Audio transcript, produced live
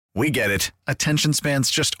We get it. Attention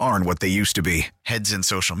spans just aren't what they used to be. Heads in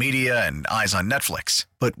social media and eyes on Netflix.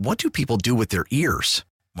 But what do people do with their ears?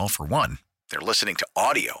 Well, for one, they're listening to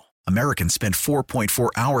audio. Americans spend 4.4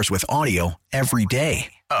 hours with audio every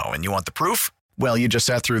day. Oh, and you want the proof? Well, you just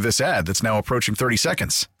sat through this ad that's now approaching 30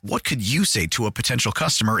 seconds. What could you say to a potential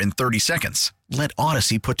customer in 30 seconds? Let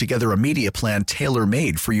Odyssey put together a media plan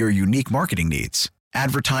tailor-made for your unique marketing needs.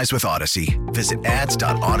 Advertise with Odyssey. Visit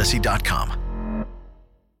ads.odyssey.com.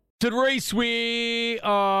 To the race, we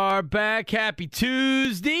are back. Happy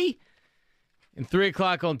Tuesday. And 3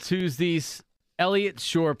 o'clock on Tuesdays, Elliot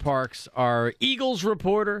Shore Parks, our Eagles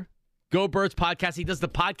reporter, Go Birds podcast. He does the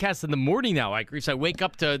podcast in the morning now, Ike Reese. I wake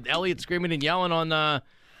up to Elliot screaming and yelling on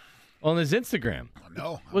his Instagram.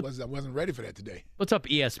 No, I wasn't ready for that today. What's up,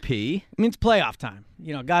 ESP? It means playoff time.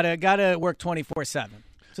 You know, gotta work 24/7.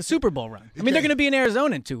 It's a Super Bowl run. I mean, they're going to be in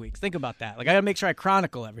Arizona in 2 weeks. Think about that. Like, I got to make sure I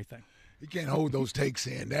chronicle everything. You can't hold those takes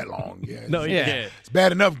in that long. Yeah, No, you can't. It's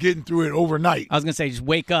bad enough getting through it overnight. I was going to say, just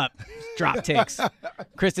wake up, drop takes.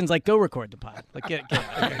 Kristen's like, go record the pod. Like, get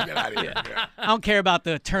Out of here. Yeah. I don't care about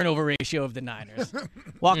the turnover ratio of the Niners.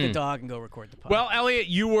 Walk the dog and go record the pod. Well, Elliot,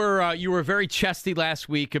 you were very chesty last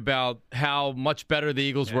week about how much better the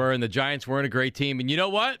Eagles were and the Giants weren't a great team. And you know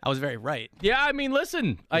what? I was very right. Yeah, I mean,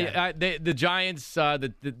 listen, the Giants,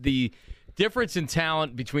 the difference in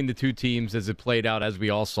talent between the two teams as it played out, as we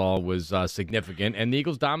all saw, was significant, and the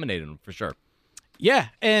Eagles dominated them for sure. Yeah,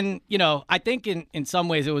 and, you know, I think in some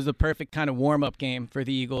ways it was the perfect kind of warm-up game for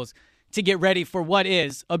the Eagles to get ready for what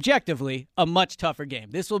is, objectively, a much tougher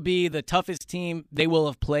game. This will be the toughest team they will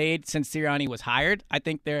have played since Sirianni was hired. I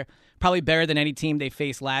think they're probably better than any team they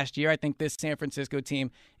faced last year. I think this San Francisco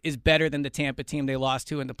team is better than the Tampa team they lost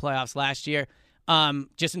to in the playoffs last year.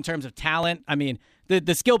 Just in terms of talent, I mean,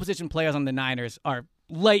 the skill position players on the Niners are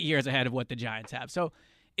light years ahead of what the Giants have. So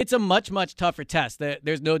it's a much, much tougher test.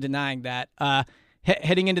 There's no denying that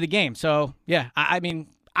heading into the game. So, yeah, I mean,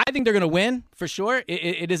 I think they're going to win for sure.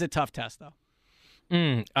 It is a tough test,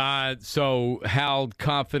 though. So how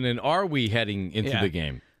confident are we heading into the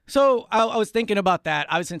game? So I was thinking about that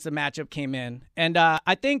since the matchup came in. And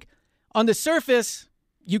I think on the surface,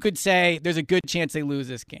 you could say there's a good chance they lose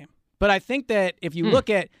this game. But I think that if you look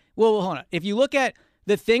at hold on. If you look at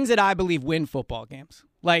the things that I believe win football games,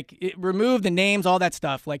 like remove the names, all that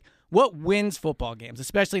stuff, like what wins football games,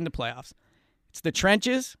 especially in the playoffs? It's the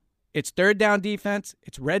trenches, it's third down defense,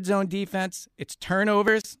 it's red zone defense, it's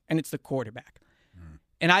turnovers, and it's the quarterback.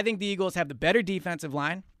 And I think the Eagles have the better defensive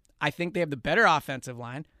line. I think they have the better offensive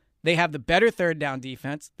line. They have the better third down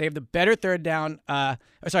defense. They have the better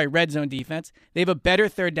red zone defense. They have a better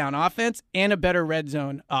third down offense and a better red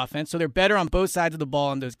zone offense. So they're better on both sides of the ball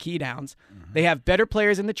on those key downs. Mm-hmm. They have better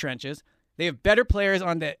players in the trenches. They have better players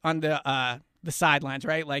on the sidelines,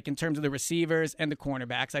 right? Like in terms of the receivers and the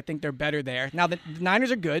cornerbacks. I think they're better there. Now the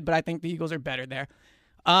Niners are good, but I think the Eagles are better there.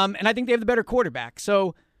 And I think they have the better quarterback.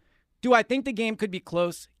 So do I think the game could be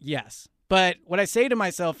close? Yes. But what I say to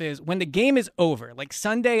myself is when the game is over, like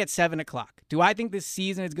Sunday at 7 o'clock, do I think this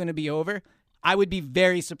season is going to be over? I would be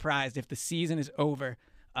very surprised if the season is over,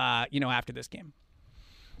 after this game.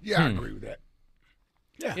 Yeah, I agree with that.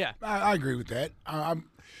 Yeah. I agree with that. I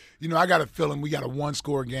got a feeling we got a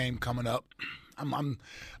one-score game coming up. I'm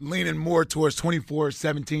leaning more towards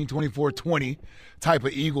 24-17, 24-20 type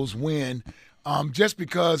of Eagles win, just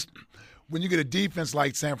because – when you get a defense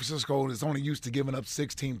like San Francisco that's only used to giving up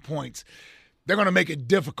 16 points, they're going to make it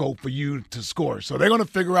difficult for you to score. So they're going to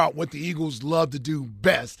figure out what the Eagles love to do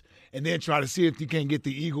best and then try to see if you can get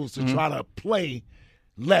the Eagles to try to play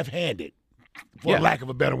left-handed, for lack of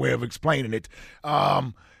a better way of explaining it.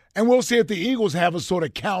 And we'll see if the Eagles have a sort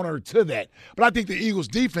of counter to that. But I think the Eagles'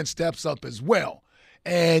 defense steps up as well.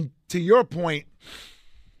 And to your point,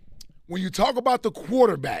 when you talk about the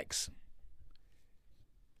quarterbacks,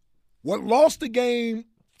 what lost the game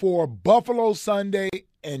for Buffalo Sunday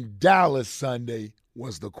and Dallas Sunday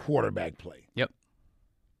was the quarterback play. Yep.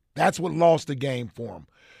 That's what lost the game for them.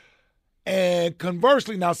 And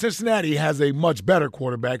conversely, now Cincinnati has a much better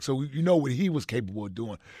quarterback, so you know what he was capable of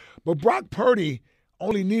doing. But Brock Purdy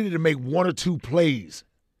only needed to make one or two plays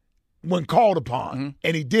when called upon,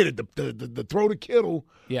 and he did it. The throw to Kittle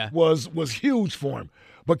was huge for him.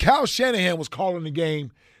 But Kyle Shanahan was calling the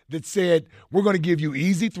game that said, we're going to give you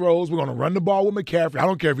easy throws. We're going to run the ball with McCaffrey. I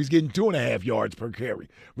don't care if he's getting 2.5 yards per carry.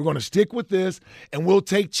 We're going to stick with this, and we'll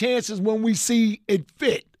take chances when we see it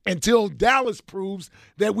fit until Dallas proves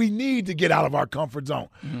that we need to get out of our comfort zone.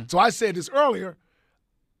 Mm-hmm. So I said this earlier.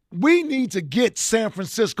 We need to get San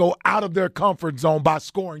Francisco out of their comfort zone by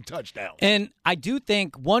scoring touchdowns. And I do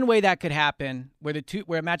think one way that could happen where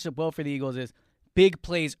it matches up well for the Eagles is big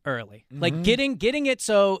plays early. Like getting it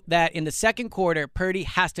so that in the second quarter, Purdy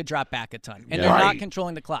has to drop back a ton, and they're not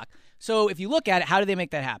controlling the clock. So if you look at it, how do they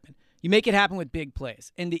make that happen? You make it happen with big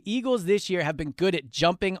plays. And the Eagles this year have been good at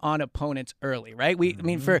jumping on opponents early, right? I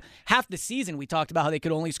mean, for half the season, we talked about how they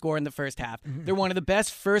could only score in the first half. They're one of the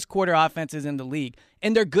best first quarter offenses in the league,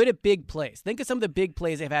 and they're good at big plays. Think of some of the big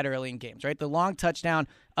plays they've had early in games, right? The long touchdown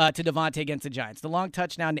to Devontae against the Giants, the long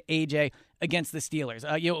touchdown to AJ against the Steelers.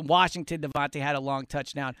 Washington, Devontae had a long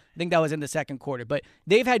touchdown. I think that was in the second quarter. But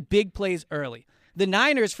they've had big plays early. The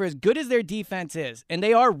Niners, for as good as their defense is, and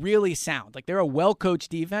they are really sound, like they're a well-coached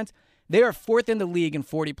defense, they are fourth in the league in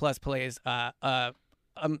 40-plus plays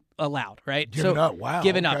allowed, right? Giving up, wow.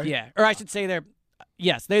 Giving up, yeah. Or I should say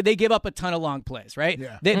they give up a ton of long plays, right?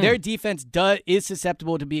 Yeah. Their defense is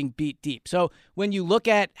susceptible to being beat deep. So when you look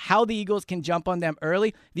at how the Eagles can jump on them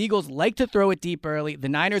early, the Eagles like to throw it deep early. The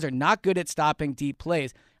Niners are not good at stopping deep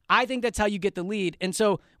plays. I think that's how you get the lead. And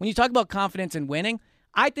so when you talk about confidence in winning,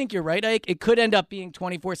 I think you're right, Ike. It could end up being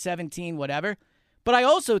 24-17, whatever. But I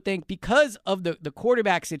also think because of the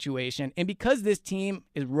quarterback situation and because this team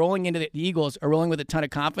is rolling into the Eagles are rolling with a ton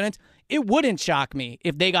of confidence, it wouldn't shock me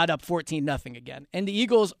if they got up 14-0 again. And the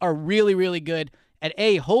Eagles are really, really good at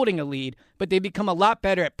holding a lead, but they become a lot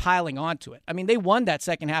better at piling onto it. I mean, they won that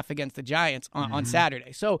second half against the Giants on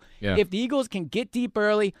Saturday. So if the Eagles can get deep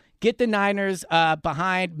early, get the Niners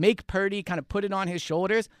behind, make Purdy kind of put it on his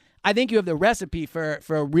shoulders, I think you have the recipe for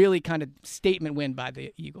a really kind of statement win by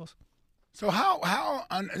the Eagles. So how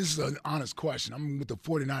this is an honest question. I'm with the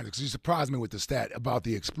 49ers because you surprised me with the stat about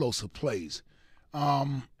the explosive plays.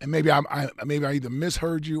 And maybe I either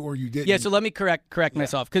misheard you or you didn't. Yeah, so let me correct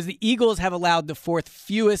myself because the Eagles have allowed the fourth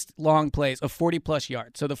fewest long plays of 40-plus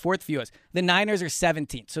yards. So the fourth fewest. The Niners are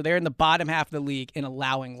 17th, so they're in the bottom half of the league in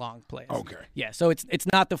allowing long plays. Okay. Yeah, so it's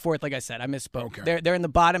not the fourth, like I said. I misspoke. Okay. They're in the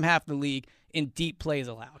bottom half of the league in deep plays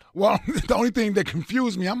allowed. Well, the only thing that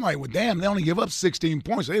confused me, I'm like, well, damn, they only give up 16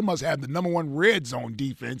 points. So they must have the number one red zone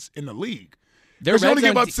defense in the league. If you only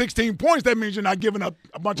give up 16 points, that means you're not giving up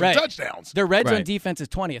a bunch of touchdowns. Their red zone defense is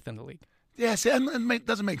 20th in the league. Yeah, see, that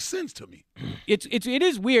doesn't make sense to me. It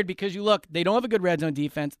is weird because you look, they don't have a good red zone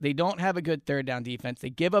defense. They don't have a good third down defense. They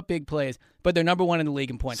give up big plays, but they're number one in the league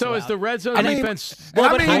in points So allowed. is the red zone defense?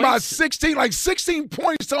 I mean about 16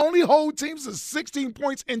 points to only hold teams to 16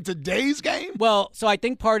 points in today's game? Well, so I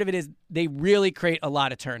think part of it is they really create a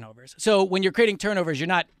lot of turnovers. So when you're creating turnovers, you're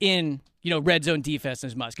not in red zone defense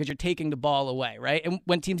as much because you're taking the ball away, right? And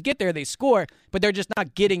when teams get there, they score, but they're just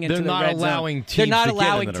not getting into the red zone. They're not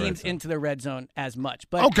allowing teams into the red zone as much.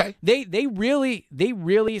 But they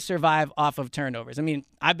really survive off of turnovers. I mean,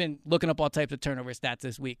 I've been looking up all types of turnover stats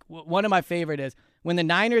this week. One of my favorite is when the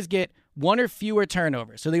Niners get one or fewer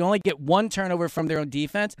turnovers, so they only get one turnover from their own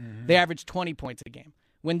defense, they average 20 points a game.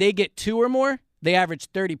 When they get two or more, they average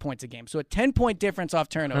 30 points a game. So a 10-point difference off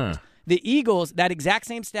turnovers. The Eagles, that exact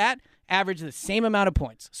same stat, average the same amount of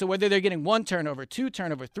points. So whether they're getting one turnover, two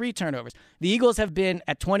turnovers, three turnovers, the Eagles have been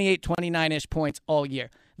at 28, 29-ish points all year.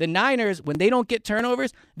 The Niners, when they don't get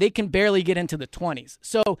turnovers, they can barely get into the 20s.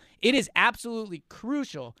 So it is absolutely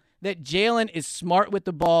crucial that Jalen is smart with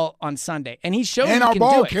the ball on Sunday. And he showed and he our can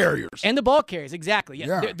ball do it. carriers. And the ball carriers, exactly.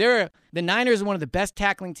 Yeah. The Niners are one of the best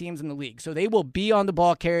tackling teams in the league. So they will be on the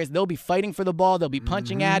ball carriers. They'll be fighting for the ball. They'll be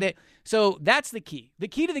punching at it. So that's the key. The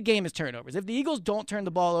key to the game is turnovers. If the Eagles don't turn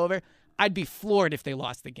the ball over, I'd be floored if they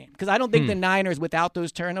lost the game because I don't think the Niners, without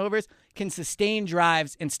those turnovers, can sustain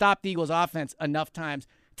drives and stop the Eagles' offense enough times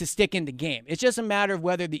to stick in the game. It's just a matter of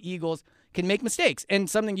whether the Eagles can make mistakes. And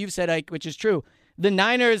something you've said, Ike, which is true, the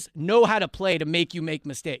Niners know how to play to make you make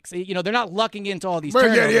mistakes. They're not lucking into all these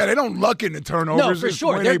turnovers. Yeah, they don't luck into turnovers. No, for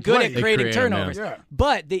sure. They're good at creating turnovers. Yeah.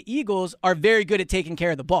 But the Eagles are very good at taking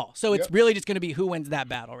care of the ball. So it's really just going to be who wins that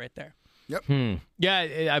battle right there. Yep.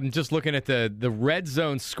 Yeah, I'm just looking at the red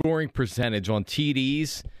zone scoring percentage on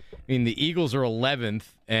TDs. I mean, the Eagles are 11th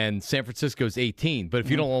and San Francisco's 18th. But if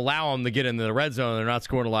you don't allow them to get into the red zone, they're not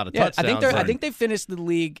scoring a lot of touchdowns. I think they finished the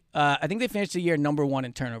league. I think they finished the year number one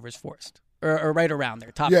in turnovers forced, or right around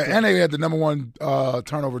there. Top. Yeah, 3. And they had the number one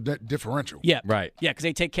turnover differential. Yeah, right. Yeah, because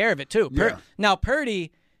they take care of it too. Now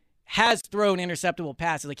Purdy has thrown interceptable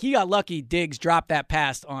passes. Like he got lucky. Diggs dropped that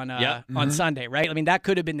pass on Sunday, right? I mean, that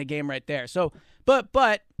could have been the game right there. So, but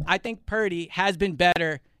I think Purdy has been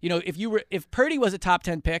better. If Purdy was a top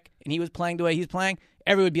 10 pick and he was playing the way he's playing,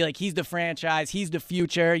 everyone would be like, he's the franchise, he's the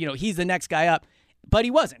future, he's the next guy up. But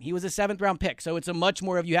he wasn't. He was a 7th round pick. So it's a much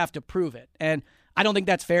more of you have to prove it. And I don't think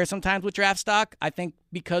that's fair sometimes with draft stock. I think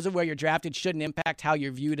because of where you're drafted shouldn't impact how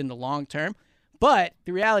you're viewed in the long term. But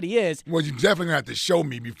the reality is... Well, you definitely have to show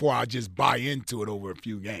me before I just buy into it over a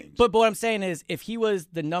few games. But what I'm saying is if he was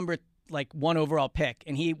the number like 1 overall pick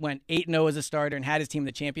and he went 8-0 as a starter and had his team in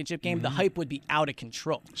the championship game, the hype would be out of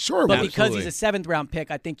control. Sure, but absolutely. because he's a 7th round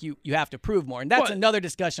pick, I think you have to prove more, and that's another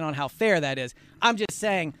discussion on how fair that is. I'm just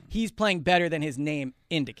saying he's playing better than his name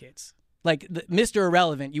indicates. Like Mr.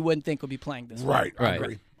 Irrelevant, you wouldn't think would be playing this. Right.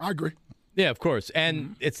 Right. I agree. Yeah, of course.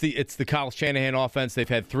 And it's the Kyle Shanahan offense. They've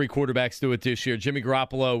had 3 quarterbacks do it this year. Jimmy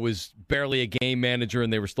Garoppolo was barely a game manager,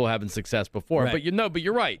 and they were still having success before. Right. But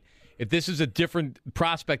you're right. If this is a different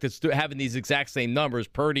prospect that's having these exact same numbers,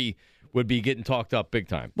 Purdy would be getting talked up big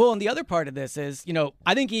time. Well, and the other part of this is,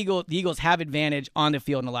 I think the Eagles have advantage on the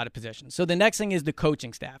field in a lot of positions. So the next thing is the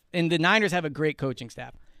coaching staff. And the Niners have a great coaching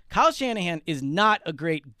staff. Kyle Shanahan is not a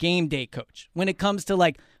great game day coach when it comes to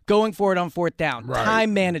like going for it on 4th down,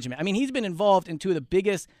 time management. I mean, he's been involved in 2 of the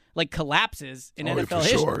biggest like collapses in NFL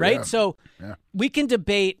history, right? Yeah. So we can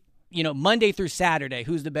debate, Monday through Saturday,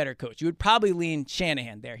 who's the better coach. You would probably lean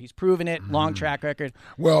Shanahan there. He's proven it, long track record.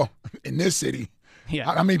 Well, in this city,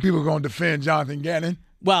 how many people are going to defend Jonathan Gannon?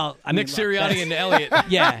 Well, Nick Sirianni and Elliott.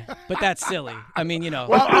 Yeah, but that's silly. I mean, Well,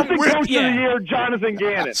 I'm with Coach of the year, Jonathan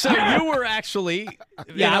Gannon. So you were actually...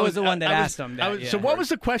 I was the one that asked him that. So what was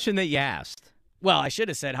the question that you asked? Well, I should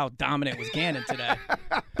have said how dominant was Gannon today.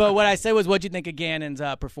 But what I said was, what'd you think of Gannon's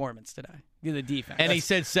performance today? The defense. And he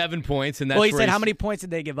said 7 points. And that's well, he said, how many points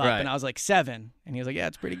did they give up? Right. And I was like, 7. And he was like, yeah,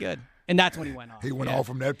 it's pretty good. And that's when he went off. He went off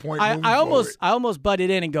from that point. I almost butted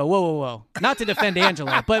in and go, whoa. Not to defend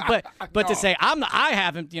Angelo, but to say I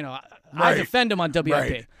haven't, I defend him on WIP.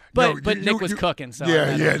 Right. But Nick was cooking, so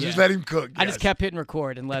just let him cook. I just kept hitting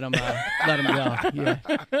record and let him go.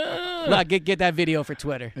 Yeah. Get that video for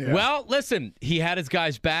Twitter. Yeah. Well, listen, he had his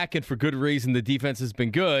guys back, and for good reason. The defense has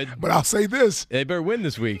been good. But I'll say this: they better win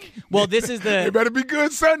this week. Well, this is they better be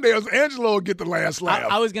good Sunday, else Angelo will get the last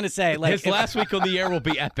laugh. I was gonna say, like, his last week on the air will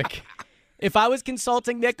be epic. If I was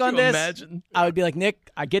consulting Nick on this, imagine? I would be like, Nick,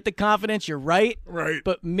 I get the confidence. You're right. Right.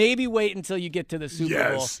 But maybe wait until you get to the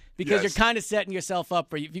Super Bowl because you're kind of setting yourself up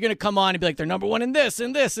for if you're going to come on and be like, they're number 1 in this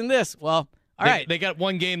and this and this. Well, all right. They got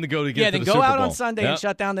 1 game to go to get to then the go Super out Bowl. on Sunday and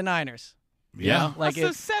shut down the Niners. Yeah. Like the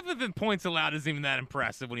 7th in points allowed isn't even that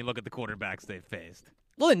impressive when you look at the quarterbacks they've faced.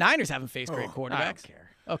 Well, the Niners haven't faced great quarterbacks. I don't care.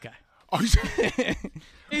 Okay.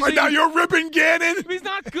 Right now you're ripping Gannon. He's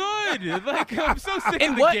not good. Like I'm so sick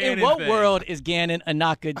of the Gannon In what thing. world is Gannon a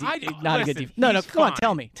not good listen, a good defense? No, come on,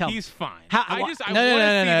 tell me. He's fine. I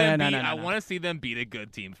want to see them beat a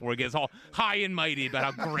good team before it gets all high and mighty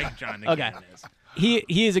about how great Jonathan Gannon is. He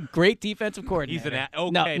is a great defensive coordinator.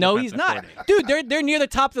 He's no, he's not. Dude, they're near the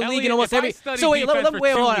top of the league in almost every. So wait, hold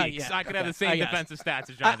on. Yeah, I could have the same defensive stats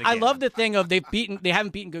as Jonathan. I love the thing of they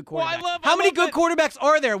haven't beaten good quarterbacks. Well, how many good quarterbacks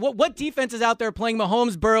are there? What defense is out there playing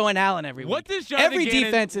Mahomes, Burrow, and Allen every week? What does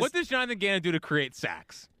Jonathan Gannon do to create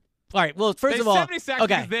sacks? All right. Well, first of all, 70 sacks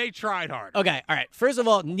because they tried hard. Okay. All right. First of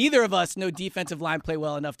all, neither of us know defensive line play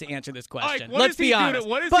well enough to answer this question. Right, Let's be honest.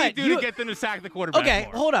 What does he do to get them to sack the quarterback? Okay,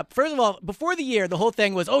 hold up. First of all, before the year, the whole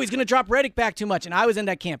thing was, he's going to drop Reddick back too much, and I was in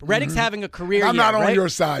that camp. Reddick's having a career I'm year, not on right? your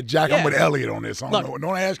side, Jack. Yeah. I'm with Elliott on this. Look,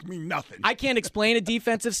 don't ask me nothing. I can't explain a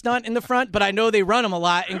defensive stunt in the front, but I know they run them a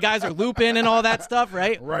lot, and guys are looping and all that stuff,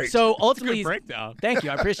 right? Right. So ultimately, Good breakdown. Thank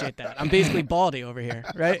you. I appreciate that. I'm basically Baldy over here,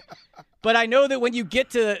 right? But I know that when you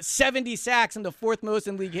get to 70 sacks in the 4th most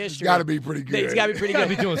in league history, It's got to be pretty good. It's got to be pretty Got to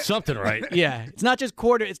good. be doing something right. Yeah, it's not just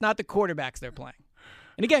It's not the quarterbacks they're playing.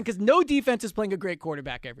 And again, because no defense is playing a great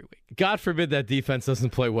quarterback every week. God forbid that defense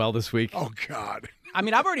doesn't play well this week. Oh, God. I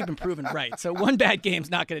mean, I've already been proven right, so one bad game's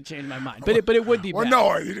not going to change my mind. But it would be Well, bad.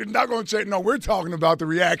 no, it's not going to change. No, we're talking about the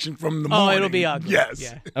reaction from the morning. It'll be ugly. Yes.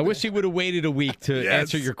 Yeah. I wish he would have waited a week to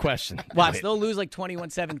answer your question. Watch, they'll lose like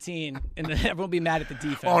 21-17, and then everyone will be mad at the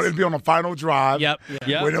defense. Oh, it'll be on the final drive. Yep.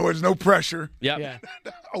 Where there was no pressure. Yep. Yeah.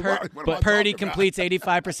 What am I But Purdy talking about? completes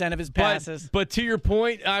 85% of his passes. But to your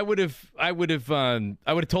point, I would have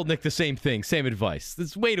told Nick the same thing, same advice.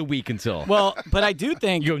 Let's wait a week until. Well, but I do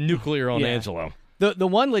think You go nuclear on Yeah. Angelo. the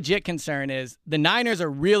one legit concern is the Niners are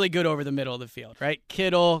really good over the middle of the field, right?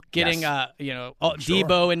 Kittle getting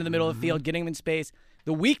Debo into the middle of the field, getting him in space.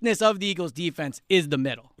 The weakness of the Eagles defense is the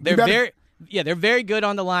middle. They're very good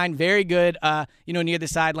on the line, very good near the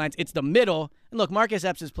sidelines. It's the middle. And look, Marcus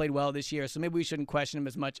Epps has played well this year, so maybe we shouldn't question him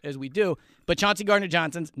as much as we do. But Chauncey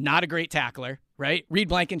Gardner-Johnson's not a great tackler, right? Reed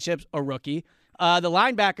Blankenship's a rookie. The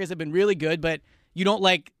linebackers have been really good, but you don't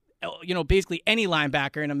like basically any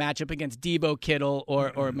linebacker in a matchup against Debo, Kittle,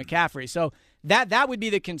 or McCaffrey. So that would be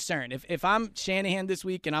the concern. If I'm Shanahan this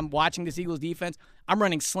week and I'm watching this Eagles defense, I'm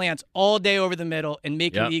running slants all day over the middle and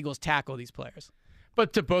making the Eagles tackle these players.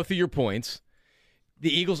 But to both of your points, the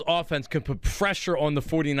Eagles offense can put pressure on the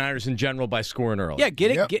 49ers in general by scoring early. Yeah,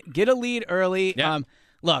 get a lead early. Yep.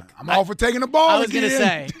 Look, I'm all for taking the ball. I was going to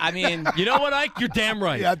say, I mean, you know what, Ike? You're damn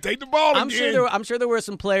right. Yeah, take the ball I'm again. sure there were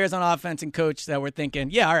some players on offense and coach that were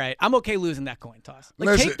thinking, yeah, all right, I'm okay losing that coin toss. Like,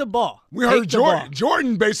 Listen, take the ball. We heard Jordan.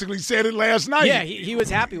 Jordan basically said it last night. Yeah, he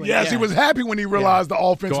was happy with it. Yes, Yeah. he was happy when he realized the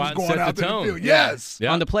offense was going out to the field. Yes.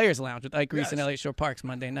 Yeah. On the Players Lounge with Ike Reese and Elliott Shore Parks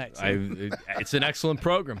Monday nights. It's an excellent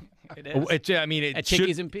program. It is. It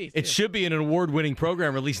Chickies and Peace. It should be an award-winning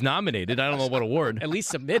program, or at least nominated. I don't know what award. At least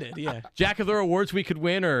submitted, yeah. Jack, are there awards we could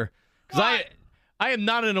win, or because I am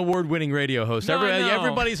not an award-winning radio host. No.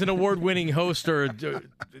 Everybody's an award-winning host or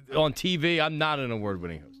on TV. I'm not an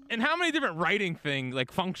award-winning host. And how many different writing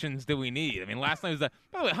functions do we need? I mean, last night was the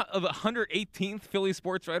 118th Philly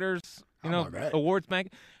Sports Writers awards mag.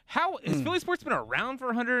 How has Philly Sports been around for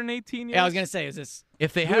 118 years? Yeah, I was going to say, is this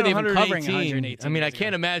if they had 118? I mean, I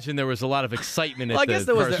can't imagine there was a lot of excitement. I guess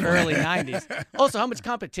there was the early '90s. Also, how much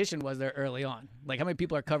competition was there early on? Like, how many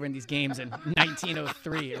people are covering these games in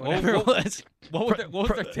 1903 or whatever it was? What was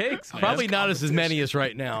their takes? Probably not as many as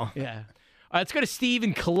right now. Yeah. All right, let's go to Steve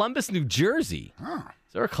in Columbus, New Jersey. Huh.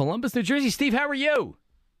 Is there a Columbus, New Jersey? Steve, how are you?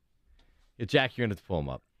 Yeah, Jack, you're going to have to pull him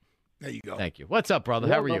up. There you go. Thank you. What's up, brother?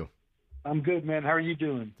 How are you? I'm good, man. How are you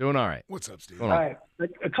doing? Doing all right. What's up, Steve? All right.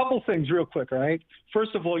 A couple things real quick, all right?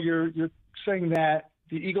 First of all, you're saying that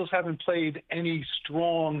the Eagles haven't played any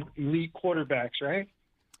strong elite quarterbacks, right?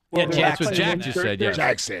 Well, Yeah, that's what Jack just said. Yeah.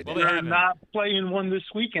 Jack said. Well, They're not playing one this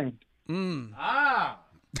weekend. All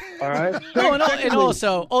right. No, and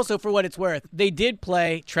also for what it's worth, they did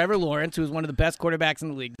play Trevor Lawrence, who was one of the best quarterbacks in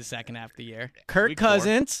the league the second half of the year. Kirk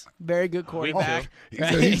Cousins, very good quarterback.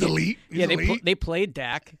 He's elite. He's elite. They played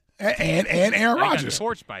Dak. And Aaron Rodgers. They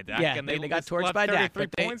got torched by Dak. Yeah, and they got just torched left by Dak, 33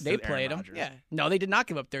 but they points to played Aaron him. Rodgers. Yeah, no, they did not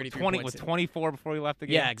give up 33 points. With 24 before he left the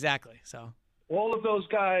game. Yeah, exactly. So All of those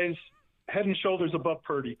guys head and shoulders above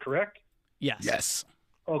Purdy, correct? yes, Yes.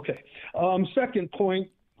 Okay. Second point,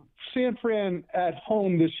 San Fran at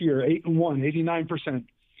home this year, 8-1, 89%.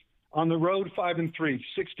 On the road, 5-3,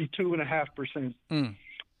 62.5%.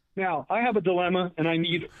 Now, I have a dilemma, and I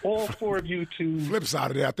need all four of you to. Flip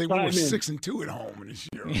side of that, I think we were Chime in. 6-2 at home this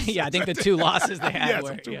year. Yeah, I think the two losses they had Yeah, were.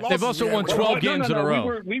 some two Yeah. losses They've also they won had. 12 games in a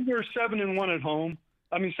row. We were 7-1 at home.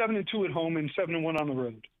 I mean, 7-2 at home and 7-1 on the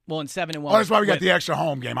road. Well, in 7-1. Oh, that's why we got with- the extra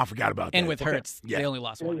home game. I forgot about that. and with Hurts, Yeah. they only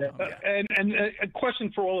lost one. at home. And a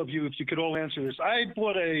question for all of you, if you could all answer this. I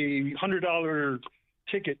bought a $100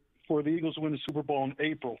 ticket for the Eagles to win the Super Bowl in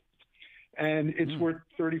April, and it's worth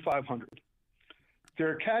 $3,500.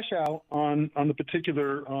 Their cash out on the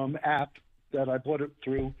particular app that I bought it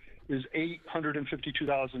through is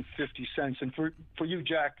 $852.50. And for you,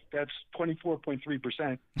 Jack, that's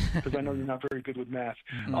 24.3%, because I know you're not very good with math.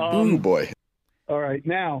 Boy. All right.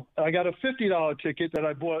 Now, I got a $50 ticket that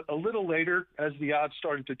I bought a little later as the odds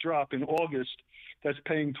started to drop in August that's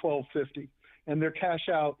paying $1,250. And their cash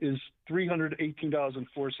out is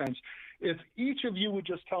 $318.04. If each of you would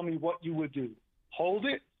just tell me what you would do, hold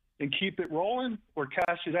it and keep it rolling, or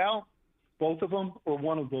cash it out, both of them, or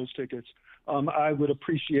one of those tickets, I would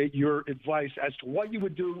appreciate your advice as to what you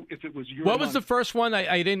would do if it was your What was money. the first one?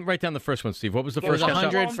 I didn't write down the first one, Steve. What was the first was cash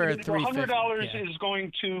out? 100 for $100 $350. is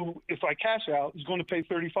going to, if I cash out, is going to pay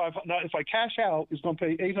 $35. Now, if I cash out, is going to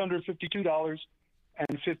pay $852.50.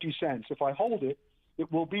 If I hold it,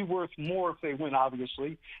 it will be worth more if they win,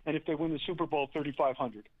 obviously, and if they win the Super Bowl,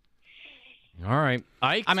 $3,500. All right.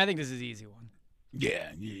 Ike? I think this is an easy one.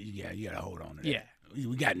 Yeah, you got to hold on to that. Yeah.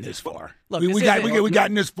 We gotten this far. Look, we this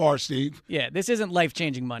gotten this far, Steve. Yeah, this isn't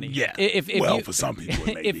life-changing money. Yeah. If For some people,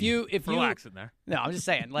 it may if be. you Relax in there. No, I'm just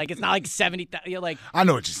saying, like, it's not like 70,000. You're like, I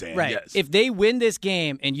know what you're saying. right. Yes. If they win this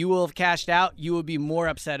game and you will have cashed out, you will be more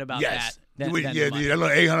upset about yes. that than the money. that little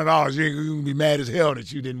 $800, you're going to be mad as hell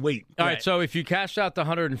that you didn't wait. All right, so if you cashed out the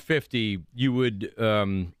 150, you would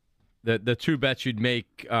the two bets you'd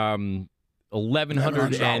make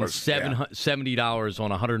 $1,170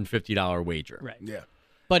 on a $150 wager. Right. Yeah.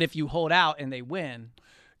 But if you hold out and they win,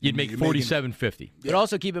 You'd make You're making- $47.50. but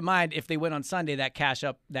also keep in mind if they win on Sunday, that cash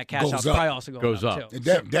Goes out's up. probably also Goes up up. too. It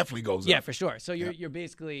definitely goes Yeah, up. for sure. So you're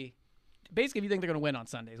basically if you think they're going to win on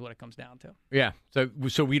Sunday is what it comes down to. Yeah. So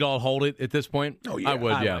we'd all hold it at this point? Oh, yeah. I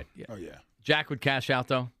would, I yeah. would, yeah. Oh, yeah. Jack would cash out,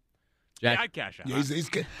 though? Jack? Yeah, I'd cash out. Yeah,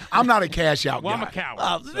 I'm not a cash out Well, guy. I'm a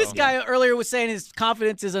coward. This so- guy earlier was saying his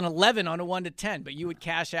confidence is an 11 on a 1 to 10, but you would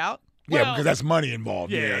cash out? Yeah, Well- because that's money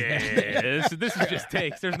involved. Yeah. This is just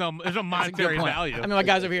takes. There's no monetary Good point. value. I mean, my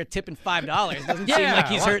guy's over here tipping $5. Doesn't seem like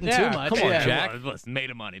he's hurting too much. Come on, Yeah. Jack. Well, listen, made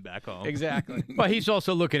of money back home. Exactly. But he's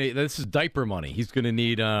also looking at this is diaper money. He's going to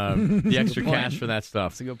need the extra cash for that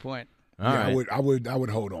stuff. That's a good point. All right. I would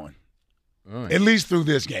hold on. Right. At least through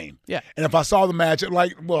this game. Yeah. And if I saw the matchup,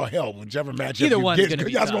 whichever matchup Either you one's get, gonna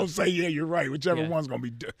be I was tough. going to say, yeah, you're right. Whichever one's going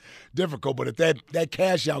to be difficult. But if that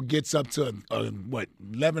cash out gets up to, $1,100,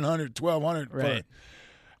 $1,200, Right.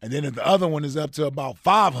 and then if the other one is up to about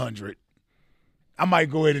 $500, I might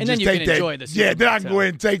go ahead and then just you take can that. enjoy the Super Yeah, then I can Bowl, go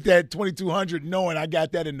ahead and take that $2,200 knowing I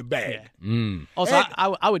got that in the bag. Yeah. Also,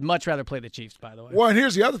 I would much rather play the Chiefs, by the way. Well, and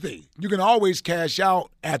here's the other thing. You can always cash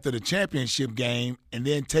out after the championship game and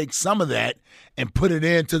then take some of that and put it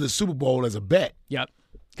into the Super Bowl as a bet. Yep.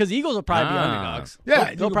 Because the Eagles will probably be underdogs.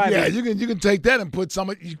 Yeah, They'll probably be. you can take that and put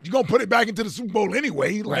some. You're gonna put it back into the Super Bowl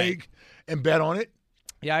anyway, and bet on it.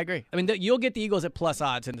 Yeah, I agree. I mean, you'll get the Eagles at plus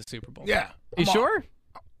odds in the Super Bowl. Yeah, You sure?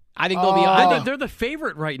 I think they'll be. I think they're the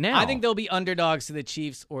favorite right now. I think they'll be underdogs to the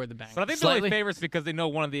Chiefs or the Bengals. But I think they're only favorites because they know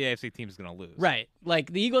one of the AFC teams is going to lose. Right.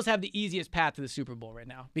 Like the Eagles have the easiest path to the Super Bowl right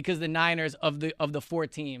now because the Niners of the four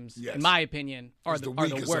teams, in my opinion, are the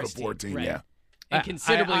weakest worst of the four team. right? Yeah. And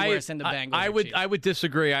considerably worse than the Bengals. I would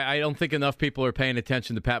disagree. I don't think enough people are paying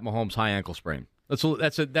attention to Pat Mahomes' high ankle sprain. That's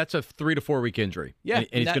a 3 to 4 week injury. Yeah, and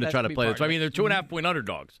he's going to try to play it. So I mean, they're 2.5 point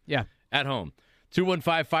underdogs. Yeah, at home.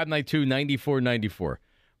 215-592-9494.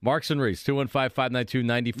 Marks and Reese,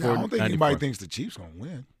 215-592-9494. I don't think anybody thinks the Chiefs going to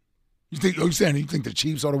win. You think the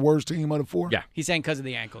Chiefs are the worst team of the four? Yeah. He's saying because of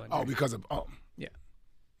the ankle injury. Yeah.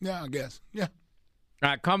 Yeah, I guess. Yeah. All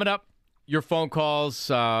right, coming up, your phone calls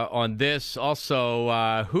on this.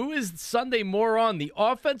 Also, who is Sunday more on, the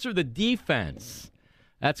offense or the defense?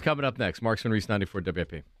 That's coming up next. Marks and Reese, 94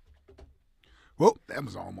 WIP. Well, that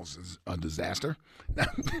was almost a disaster. Now,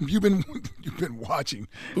 you've been watching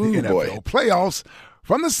the NFL playoffs.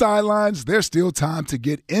 From the sidelines, there's still time to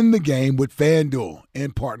get in the game with FanDuel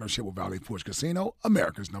in partnership with Valley Forge Casino,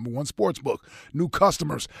 America's #1 sportsbook. New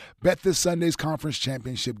customers, bet this Sunday's conference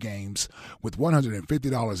championship games with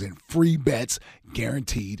 $150 in free bets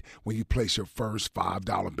guaranteed when you place your first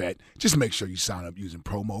 $5 bet. Just make sure you sign up using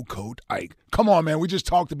promo code IKE. Come on, man. We just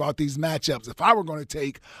talked about these matchups. If I were going to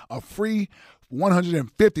take a free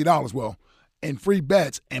 $150, in free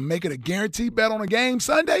bets and make it a guaranteed bet on a game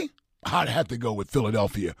Sunday, I'd have to go with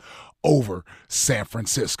Philadelphia over San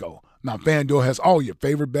Francisco. Now, FanDuel has all your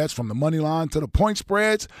favorite bets from the money line to the point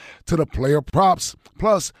spreads to the player props.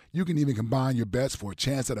 Plus, you can even combine your bets for a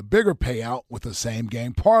chance at a bigger payout with a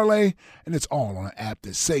same-game parlay, and it's all on an app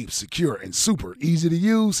that's safe, secure, and super easy to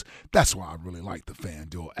use. That's why I really like the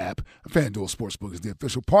FanDuel app. FanDuel Sportsbook is the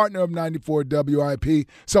official partner of 94 WIP.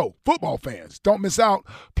 So, football fans, don't miss out.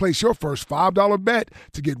 Place your first $5 bet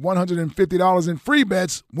to get $150 in free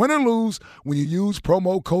bets, win or lose, when you use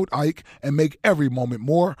promo code IKE and make every moment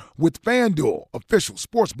more with FanDuel, official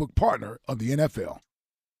sportsbook partner of the NFL.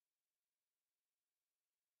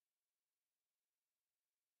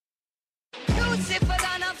 Lucifer,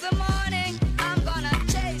 dawn of the morning, I'm gonna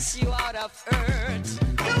chase you out of earth.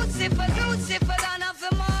 Lucifer, dawn of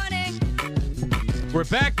the morning. We're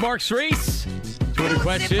back, Mark's Race. Twitter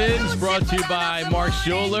questions brought to you by Mark's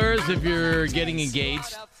Jewelers. If you're getting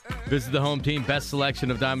engaged, visit the home team. Best selection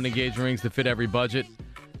of diamond engagement rings to fit every budget.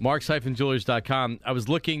 Marks-Jewelers.com. I was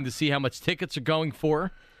looking to see how much tickets are going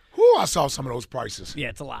for. Whew, I saw some of those prices. Yeah,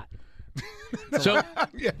 it's a lot. So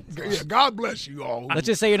yeah, God bless you all. Let's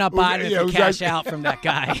just say you're not buying it if you cash out from that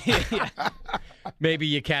guy. Yeah. Maybe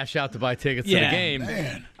you cash out to buy tickets to the game.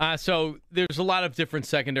 So there's a lot of different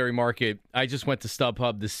secondary market. I just went to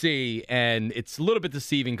StubHub to see, and it's a little bit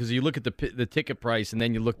deceiving because you look at the ticket price and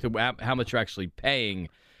then you look to how much you're actually paying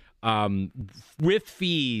with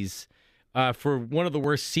fees. For one of the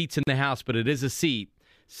worst seats in the house, but it is a seat,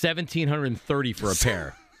 $1,730 for a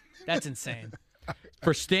pair. That's insane.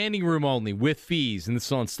 For standing room only, with fees, and this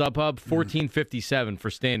is on StubHub, $1,457 for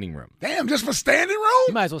standing room. Damn, just for standing room?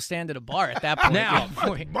 You might as well stand at a bar at that point. Now,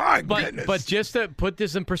 my goodness. But just to put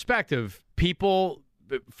this in perspective,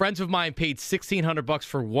 friends of mine paid $1,600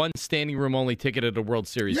 for one standing room only ticket at a World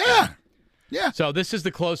Series game. Yeah. So this is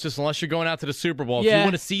the closest, unless you're going out to the Super Bowl. If you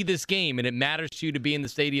want to see this game and it matters to you to be in the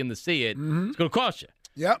stadium to see it, it's going to cost you.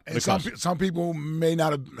 Yep. And some people may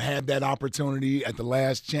not have had that opportunity at the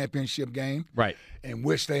last championship game. Right. And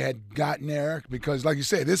wish they had gotten there because, like you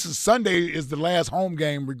said, Sunday is the last home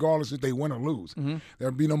game regardless if they win or lose. Mm-hmm.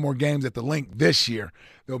 There'll be no more games at the Link this year.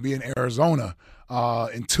 They'll be in Arizona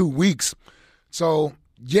in 2 weeks. So,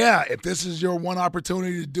 yeah, if this is your one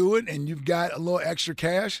opportunity to do it and you've got a little extra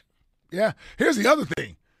cash, yeah. Here's the other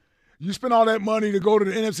thing. You spend all that money to go to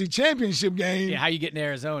the NFC Championship game. Yeah, how you get in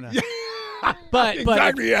Arizona? Yeah. But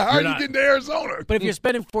exactly. How are you getting to Arizona? But if you're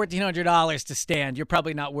spending $1,400 to stand, you're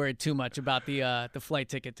probably not worried too much about the flight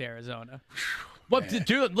ticket to Arizona. Well,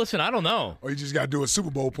 dude, listen, I don't know. Or you just got to do a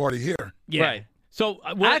Super Bowl party here. Yeah. Right. So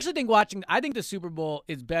I actually think the Super Bowl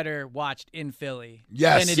is better watched in Philly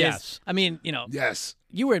Yes. than it is. I mean, Yes.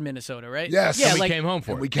 you were in Minnesota, right? Yes. Yeah, and we came home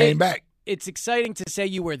for And it. we came back. It's exciting to say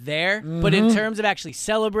you were there, but in terms of actually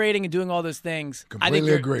celebrating and doing all those things, I think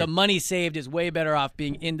Completely agree. the money saved is way better off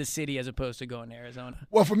being in the city as opposed to going to Arizona.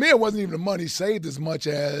 Well, for me, it wasn't even the money saved as much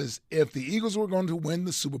as if the Eagles were going to win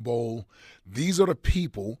the Super Bowl, these are the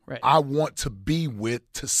people I want to be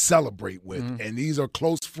with, to celebrate with. And these are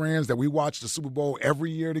close friends that we watch the Super Bowl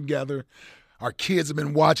every year together. Our kids have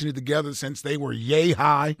been watching it together since they were yay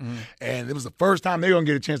high, and it was the first time they were going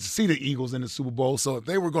to get a chance to see the Eagles in the Super Bowl. So if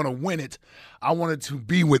they were going to win it, I wanted to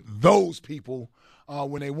be with those people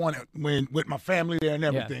when they won it, with my family there and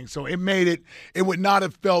everything. So it made it would not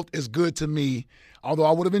have felt as good to me, although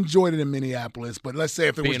I would have enjoyed it in Minneapolis. But let's say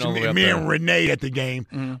if it was me and Renee at the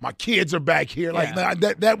game, my kids are back here. Like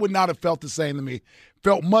that would not have felt the same to me.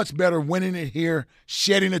 Felt much better winning it here,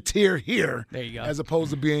 shedding a tear here, there you go, as opposed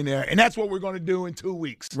to being there. And that's what we're going to do in 2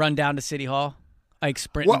 weeks. Run down to City Hall, like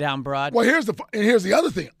sprinting down Broad. Well, here's the other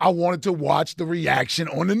thing. I wanted to watch the reaction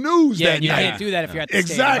on the news that night. You can't do that if you're at the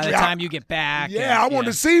stadium. By the time you get back. I wanted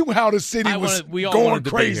to see how the city was going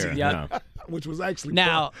crazy. Which was actually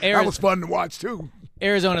fun. That was fun to watch, too.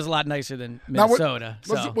 Arizona's a lot nicer than Minnesota.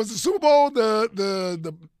 Was the Super Bowl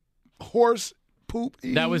the horse poop?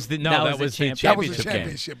 That was the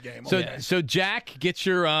championship game. So Jack, get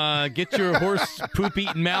your horse poop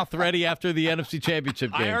eating mouth ready after the NFC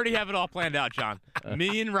Championship game. I already have it all planned out, John.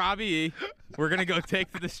 Me and Robbie E, we're gonna go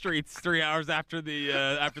take to the streets 3 hours after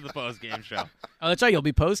the post game show. Oh, that's right. You'll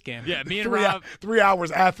be post game. Yeah, me and Rob. 3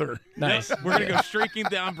 hours after. Nice. We're gonna go streaking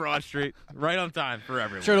down Broad Street, right on time for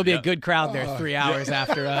everyone. Sure, it'll be a good crowd there. 3 hours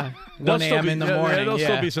after 1 a.m. in the morning. There'll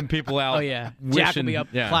still be some people out. Oh yeah, Jack will be up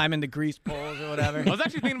climbing the grease poles or whatever. I was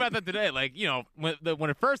actually thinking about that today. Like, when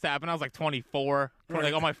it first happened, I was like 24.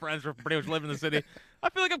 Like all my friends were pretty much living in the city. I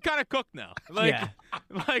feel like I'm kind of cooked now.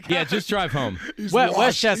 Just drive home.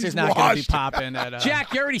 Westchester's not going to be popping.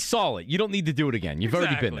 Jack, you already saw it. You don't need to do it again. You've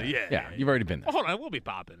already been there. Yeah, you've already been there. Well, hold on, we'll be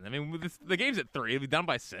popping. I mean, the game's at 3. It'll be done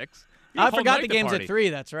by 6. I forgot the game's at 3.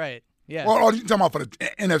 That's right. Yeah. Well, you're talking about for the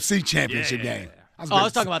NFC Championship game. I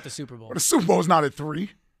was talking about the Super Bowl. Well, the Super Bowl's not at 3.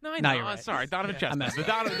 No, you're right. Sorry, Donovan Chestnut.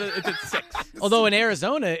 It's at 6. Although in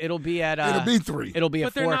Arizona, it'll be at it'll be 3. It'll be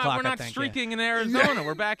at 4 o'clock. We're not streaking in Arizona.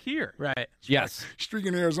 We're back here. Right. Yes.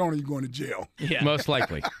 Streaking in Arizona, you're going to jail. Yeah. Most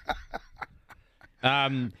likely.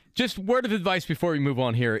 Just word of advice before we move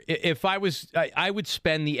on here. If I would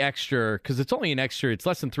spend the extra, because it's only an extra. It's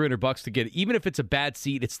less than $300 to get it. Even if it's a bad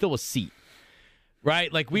seat, it's still a seat.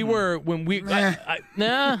 Right, like we were when we.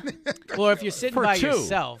 Nah. Well, if you're sitting by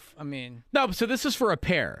yourself, I mean. No, so this is for a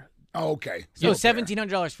pair. Oh, okay. So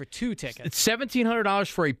 $1,700 for 2 tickets. It's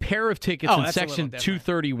 $1,700 for a pair of tickets in section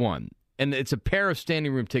 231, and it's a pair of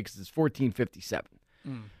standing room tickets. It's $1,457.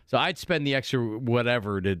 So I'd spend the extra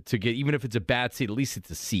whatever to get, even if it's a bad seat. At least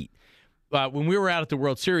it's a seat. When we were out at the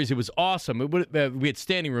World Series, it was awesome. We had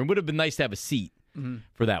standing room. It would have been nice to have a seat.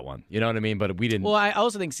 For that one. You know what I mean? But we didn't. Well, I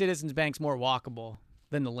also think Citizens Bank's more walkable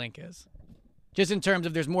than the Link is. Just in terms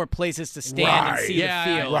of there's more places to stand and see the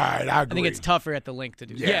field. Right, I agree. I think it's tougher at the Link to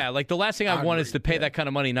do that. Yeah, like the last thing I want is to pay that kind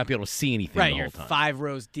of money and not be able to see anything the whole time. You're 5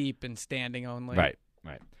 rows deep and standing only. Right.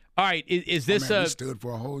 All right, is this we stood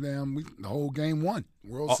for a whole the whole game 1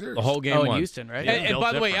 World Series. The whole game 1 in Houston, right? And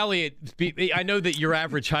by the way, Elliot, I know that you're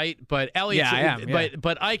average height, but Elliot, I am.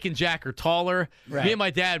 But Ike and Jack are taller. Right. Me and my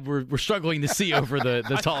dad were struggling to see over the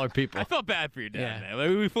taller people. I felt bad for your dad, man. Like,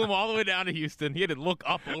 we flew him all the way down to Houston. He had to look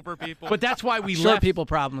up over people. But that's why we Short left. people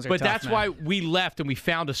problems are But tough, that's man. why we left and we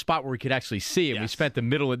found a spot where we could actually see it. Yes. We spent the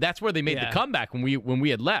middle. That's where they made the comeback when we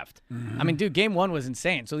had left. I mean, dude, game 1 was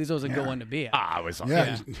insane. So these was a good one to be at. I was.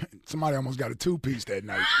 Somebody almost got a 2-piece that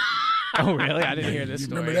night. Oh, really? I didn't hear this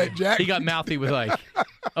story. Remember that, Jack? He got mouthy with Ike.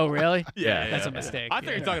 Oh, really? Yeah. That's a mistake. I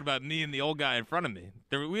thought you were talking about me and the old guy in front of me.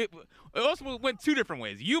 It also went 2 different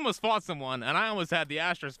ways. You almost fought someone, and I almost had the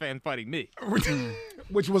Astros fan fighting me.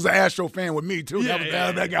 Which was an Astro fan with me, too.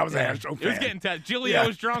 That guy was an Astro fan. It was getting tense. Giglio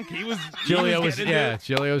was drunk.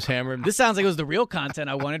 Giglio's hammered. This sounds like it was the real content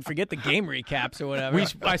I wanted. Forget the game recaps or whatever.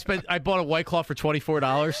 I bought a White Claw for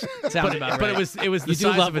 $24. Sounds about right. But it was the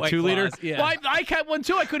size of a 2-liter. Yeah. Well, I had one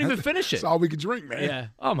too. I couldn't even finish it. That's all we could drink, man. Yeah.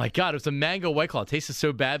 Oh my God! It was a mango White Claw. It tasted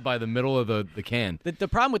so bad by the middle of the can. The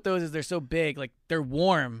problem with those is they're so big. Like they're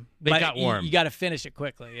warm They got warm. You got to finish it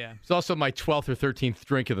quickly, yeah. It's also my 12th or 13th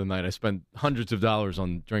drink of the night. I spent hundreds of dollars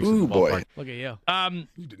on drinks at the ballpark. Look at you.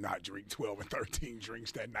 You did not drink 12 and 13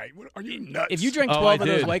 drinks that night. Are you nuts? If you drink 12 of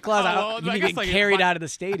those White Claws, I you guess get carried out of the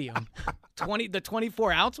stadium. The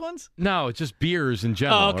 24-ounce ones? No, it's just beers in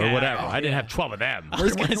general Okay. or whatever. I didn't have 12 of them. I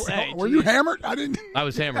was going to say. Were you hammered? I didn't. I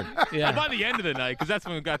was hammered. Yeah. By the end of the night, because that's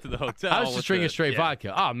when we got to the hotel. I was just drinking straight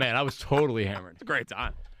vodka. Oh, man, I was totally hammered. It's a great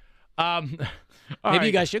time. Maybe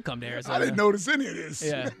you guys should come to Arizona. I didn't notice any of this.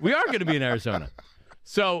 Yeah. We are going to be in Arizona.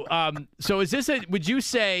 So is this would you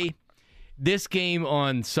say this game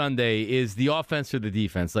on Sunday is the offense or the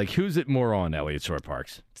defense? Like, who's it more on, Elliott Shore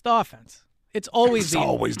Parks? It's the offense. It's always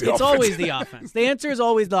the offense. The answer is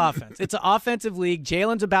always the offense. It's an offensive league.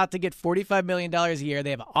 Jalen's about to get $45 million a year. They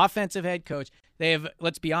have an offensive head coach. They have,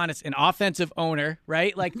 let's be honest, an offensive owner,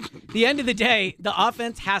 right? Like, the end of the day, the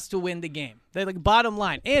offense has to win the game. They're like bottom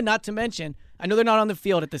line. And not to mention, I know they're not on the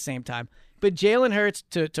field at the same time, but Jalen Hurts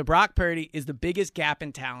to Brock Purdy is the biggest gap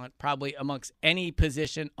in talent probably amongst any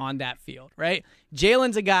position on that field, right?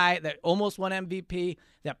 Jalen's a guy that almost won MVP,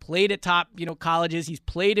 that played at top, colleges. He's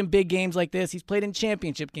played in big games like this. He's played in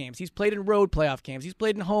championship games. He's played in road playoff games. He's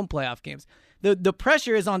played in home playoff games. The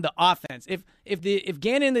pressure is on the offense. If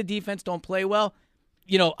Gannon and the defense don't play well,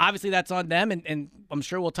 obviously that's on them, and I'm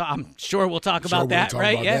sure we'll talk about that,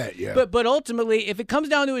 right? But ultimately, if it comes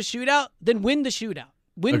down to a shootout, then win the shootout.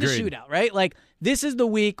 Win Agreed. the shootout, right? Like, this is the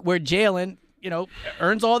week where Jalen,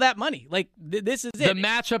 earns all that money. Like, this is it. The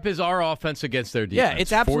matchup is our offense against their defense. Yeah,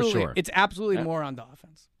 it's absolutely, for sure. it's absolutely more on the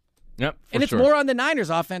offense. Yep, and it's more on the Niners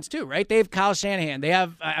offense too, right? They have Kyle Shanahan.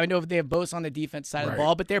 I know they have Bose on the defense side of the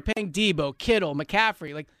ball, but they're paying Debo, Kittle,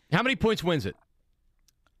 McCaffrey. Like, how many points wins it?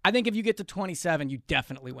 I think if you get to 27, you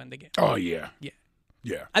definitely win the game. Oh, yeah.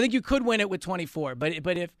 Yeah. I think you could win it with 24, but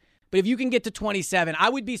if you can get to 27, I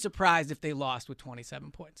would be surprised if they lost with 27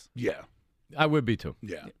 points. Yeah. I would be too.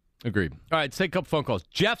 Yeah. Agreed. All right, let's take a couple phone calls.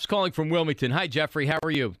 Jeff's calling from Wilmington. Hi, Jeffrey. How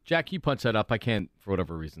are you? Jack, you punch that up. I can't for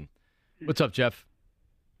whatever reason. What's up, Jeff?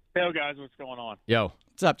 Hey, guys. What's going on? Yo.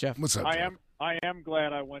 What's up, Jeff? What's up, Jeff? I am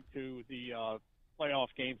glad I went to the playoff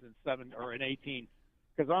games in 18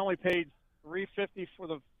 because I only paid $350 for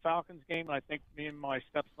the Falcons game, and I think me and my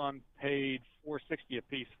stepson paid $460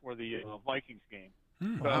 apiece for the Vikings game.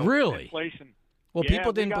 So really? Inflation. Well,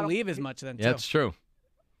 people didn't believe as much then, too. Yeah, that's true.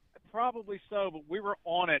 Probably so, but we were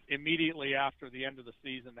on it immediately after the end of the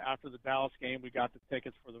season. After the Dallas game, we got the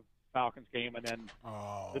tickets for the Falcons game, and then,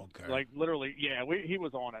 literally, he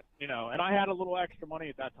was on it, And I had a little extra money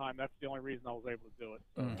at that time. That's the only reason I was able to do it.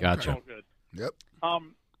 So Gotcha. All good. Yep.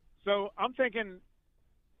 So I'm thinking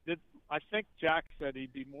that I think Jack said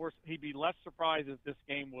he'd be less surprised if this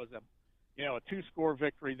game was a 2-score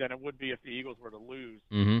victory than it would be if the Eagles were to lose.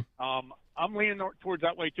 Mm-hmm. I'm leaning towards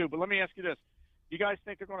that way too. But let me ask you this: you guys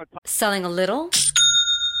think they're going to selling a little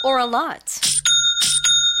or a lot?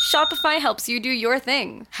 Shopify helps you do your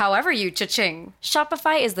thing, however you cha-ching.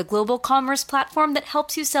 Shopify is the global commerce platform that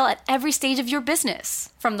helps you sell at every stage of your business.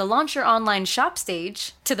 From the launch your online shop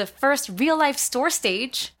stage, to the first real-life store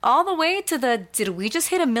stage, all the way to the did we just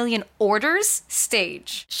hit 1 million orders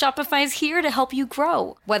stage. Shopify's here to help you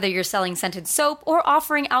grow. Whether you're selling scented soap or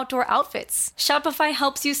offering outdoor outfits, Shopify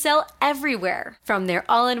helps you sell everywhere. From their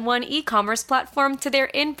all-in-one e-commerce platform to their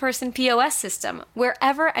in-person POS system.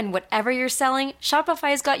 Wherever and whatever you're selling,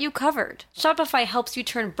 Shopify's got you covered. Shopify helps you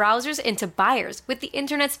turn browsers into buyers with the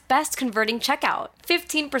internet's best converting checkout.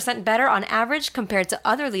 15% better on average compared to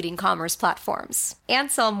other leading commerce platforms. And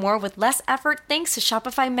sell more with less effort thanks to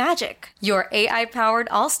Shopify Magic, your AI-powered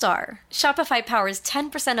all-star. Shopify powers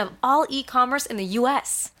 10% of all e-commerce in the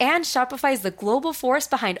U.S. And Shopify is the global force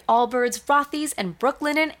behind Allbirds, Rothy's, and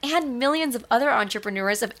Brooklinen, and millions of other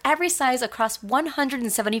entrepreneurs of every size across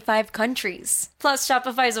 175 countries. Plus,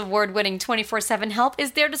 Shopify's award-winning 24/7 help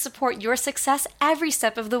is there to support your success every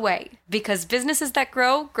step of the way. Because businesses that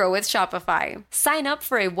grow with Shopify. Sign up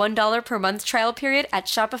for a $1 per month trial period at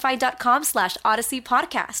shopify.com/Odyssey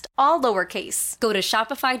Podcast, all lowercase. Go to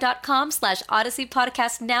shopify.com/Odyssey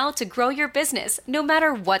Podcast now to grow your business, no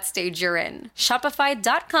matter what stage you're in.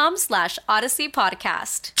 Shopify.com/Odyssey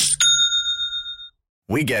Podcast.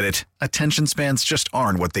 We get it. Attention spans just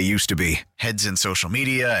aren't what they used to be. Heads in social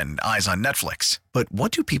media and eyes on Netflix. But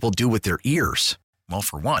what do people do with their ears? Well,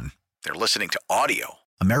 for one, they're listening to audio.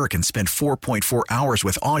 Americans spend 4.4 hours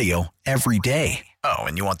with audio every day. Oh,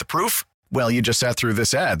 and you want the proof? Well, you just sat through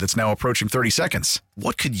this ad that's now approaching 30 seconds.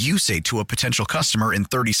 What could you say to a potential customer in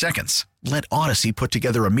 30 seconds? Let Odyssey put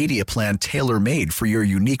together a media plan tailor-made for your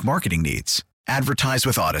unique marketing needs. Advertise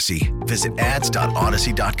with Odyssey. Visit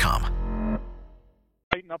ads.odyssey.com.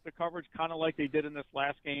 tighten up the coverage, kind of like they did in this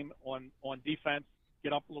last game on defense.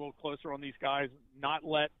 get up a little closer on these guys, not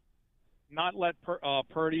let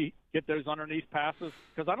Purdy get those underneath passes,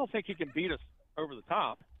 because I don't think he can beat us over the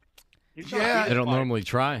top. They don't normally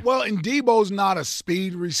try. Well, and Debo's not a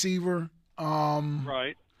speed receiver.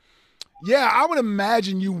 Right. Yeah, I would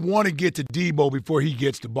imagine you want to get to Debo before he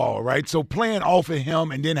gets the ball, right? So playing off of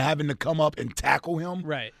him and then having to come up and tackle him.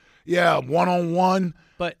 Right. Yeah, one-on-one.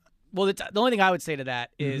 But, the only thing I would say to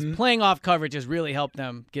that is playing off coverage has really helped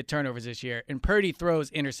them get turnovers this year, and Purdy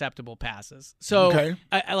throws interceptable passes. So,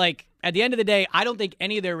 I like, at the end of the day, I don't think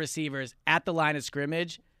any of their receivers at the line of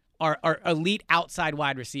scrimmage are elite outside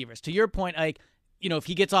wide receivers. To your point, like, if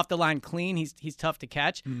he gets off the line clean, he's tough to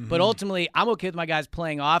catch. But ultimately, I'm okay with my guys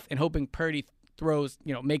playing off and hoping Purdy throws,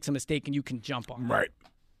 makes a mistake and you can jump on him. Right.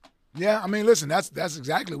 Yeah, I mean, listen, that's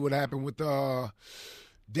exactly what happened with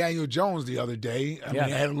Daniel Jones the other day. I mean,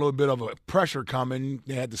 they had a little bit of a pressure coming.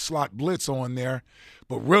 They had the slot blitz on there.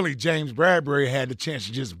 But really, James Bradbury had the chance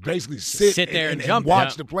to just basically sit there and jump,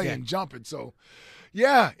 watch the play and jump it. So,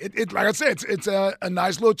 yeah, it like I said, it's a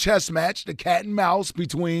nice little chess match, the cat and mouse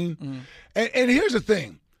between. And here's the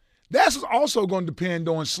thing. That's also going to depend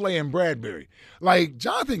on Slay and Bradbury. Like,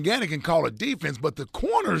 Jonathan Gannon can call a defense, but the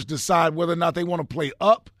corners decide whether or not they want to play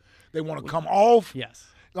up, they want to come off. Yes.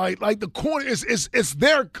 Like the corner, it's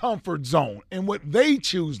their comfort zone and what they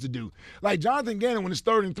choose to do. Like Jonathan Gannon, when it's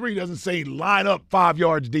 3rd and 3, doesn't say line up 5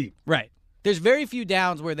 yards deep. Right. There's very few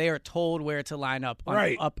downs where they are told where to line up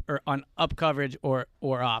on up coverage or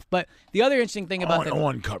off. But the other interesting thing about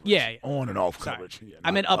on coverage, on and off coverage. Yeah,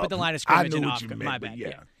 I meant up at the line of scrimmage and off. My bad.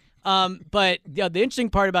 Yeah. But the interesting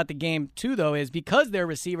part about the game too, though, is because their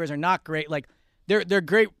receivers are not great. Like they're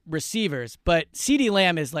great receivers, but CeeDee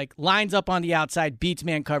Lamb is like lines up on the outside, beats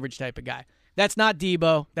man coverage type of guy. That's not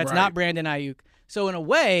Debo. That's not Brandon Ayuk. So in a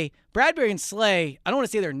way, Bradbury and Slay, I don't want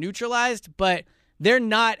to say they're neutralized, but they're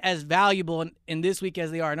not as valuable in this week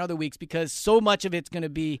as they are in other weeks because so much of it's going to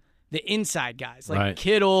be the inside guys, like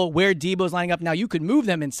Kittle, where Debo's lining up. Now, you could move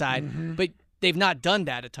them inside, but they've not done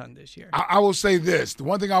that a ton this year. I will say this. The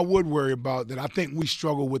one thing I would worry about that I think we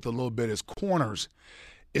struggle with a little bit as corners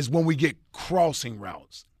is when we get crossing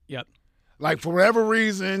routes. Yep. Like, for whatever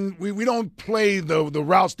reason, we don't play the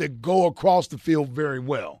routes that go across the field very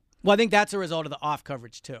well. Well, I think that's a result of the off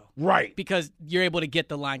coverage, too. Right. Because you're able to get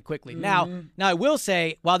the line quickly. Now, I will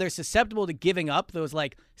say, while they're susceptible to giving up those,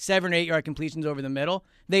 7 or 8 yard completions over the middle,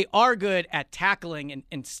 they are good at tackling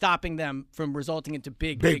and stopping them from resulting into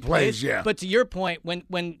big plays. Yeah. But to your point, when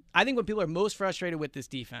I think when people are most frustrated with this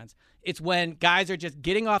defense, it's when guys are just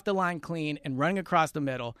getting off the line clean and running across the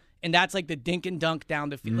middle, and that's like the dink and dunk down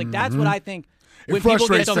the field. Like, that's what I think. When people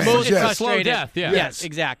get the most frustrated, slow death, yes,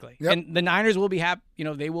 exactly. Yep. And the Niners will be happy.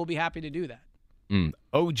 They will be happy to do that.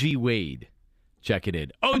 OG Wade, check it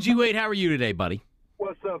in. OG Wade, how are you today, buddy?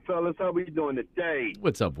 What's up, fellas? How we doing today?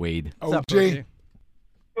 What's up, Wade? OG.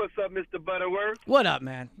 What's up, Mr. Butterworth? What up,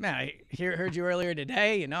 man? Man, I heard you earlier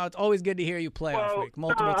today. It's always good to hear you playoff week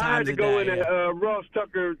multiple times I had to a go day. in and Ross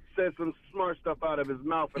Tucker said some smart stuff out of his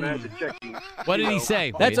mouth, and I had to check him. What did he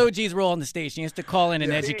say? That's OG's role on the station. He has to call in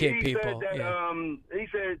and educate he people. Said that, he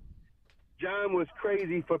said John was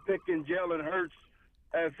crazy for picking Jalen Hurts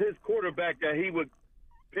as his quarterback that he would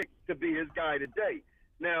pick to be his guy today.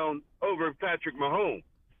 Now, over Patrick Mahomes.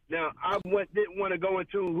 Now, I didn't want to go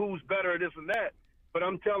into who's better, this and that, but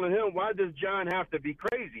I'm telling him, why does John have to be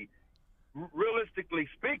crazy? Realistically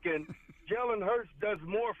speaking, Jalen Hurts does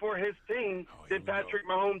more for his team than Patrick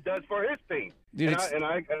Mahomes does for his team. Dude, and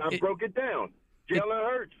I broke it down. Jalen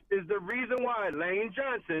Hurts is the reason why Lane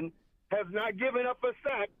Johnson has not given up a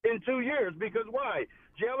sack in 2 years. Because why?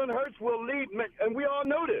 Jalen Hurts will leave, and we all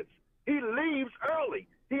know this. He leaves early.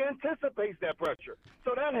 He anticipates that pressure.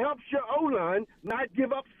 So that helps your O-line not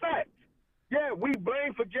give up sacks. Yeah, we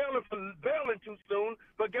blame for Jalen for bailing too soon,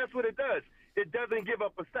 but guess what it does? It doesn't give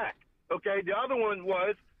up a sack. Okay, the other one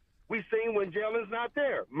was we seen when Jalen's not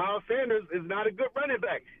there. Miles Sanders is not a good running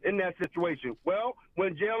back in that situation. Well,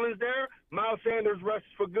 when Jalen's there, Miles Sanders rushes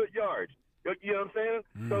for good yards. You know what I'm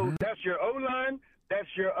saying? So that's your O-line, that's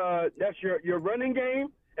your running game,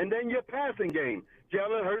 and then your passing game.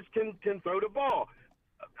 Jalen Hurts can throw the ball.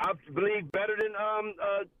 I believe better than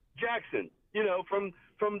Jackson.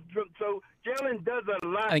 So Jalen does a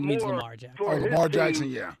lot I think more means Lamar Jackson. for his Lamar team. Jackson,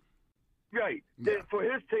 yeah. Right. Yeah. For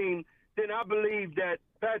his team, then I believe that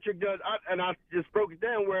Patrick does, and I just broke it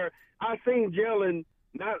down where I've seen Jalen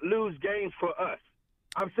not lose games for us.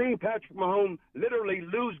 I've seen Patrick Mahomes literally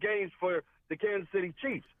lose games for the Kansas City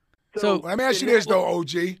Chiefs. So let me ask you this, though,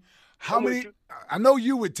 OG. How many – I know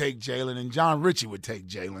you would take Jalen and John Ritchie would take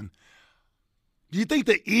Jalen. Do you think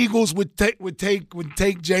the Eagles would take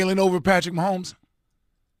Jalen over Patrick Mahomes?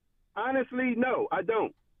 Honestly, no, I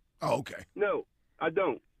don't. Oh, okay. No, I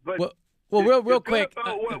don't. But real quick.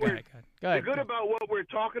 The good about what we're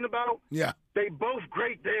talking about, yeah, they both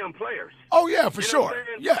great damn players. Oh, yeah, for sure.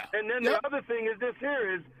 Yeah. And then the other thing is this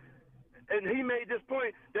here is, and he made this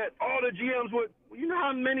point, that all the GMs would, you know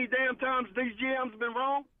how many damn times these GMs have been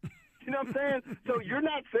wrong? You know what I'm saying? So you're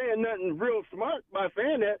not saying nothing real smart by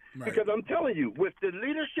saying that, because I'm telling you, with the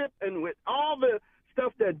leadership and with all the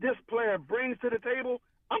stuff that this player brings to the table,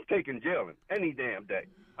 I'm taking Jalen any damn day.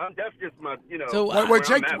 That's just my, So where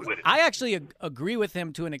I'm at with it. I actually agree with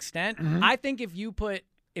him to an extent. Mm-hmm. I think if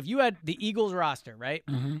you had the Eagles roster, right,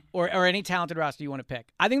 Mm-hmm. or any talented roster you want to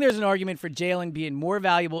pick, I think there's an argument for Jalen being more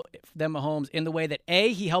valuable than Mahomes in the way that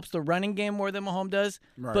A, he helps the running game more than Mahomes does,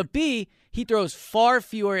 but B, he throws far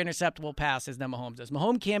fewer interceptable passes than Mahomes does.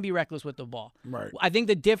 Mahomes can be reckless with the ball. Right. I think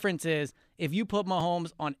the difference is if you put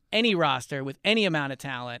Mahomes on any roster with any amount of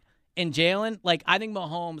talent, and Jalen, I think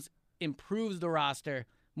Mahomes improves the roster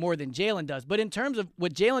more than Jalen does. But in terms of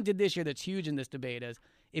what Jalen did this year that's huge in this debate is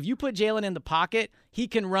if you put Jalen in the pocket, he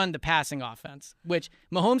can run the passing offense, which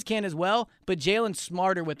Mahomes can as well, but Jalen's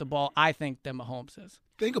smarter with the ball, I think, than Mahomes is.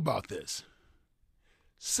 Think about this.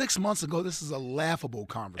 6 months ago, this is a laughable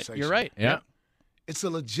conversation. You're right. Yeah. It's a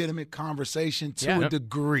legitimate conversation to a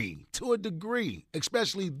degree,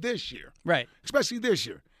 especially this year. Right. Especially this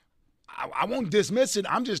year. I won't dismiss it.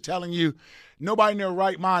 I'm just telling you, nobody in their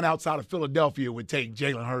right mind outside of Philadelphia would take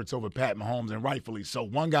Jalen Hurts over Pat Mahomes, and rightfully so.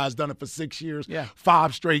 One guy's done it for 6 years,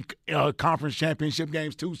 5 straight conference championship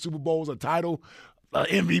games, 2 Super Bowls, a title,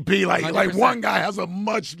 MVP. Like one guy has a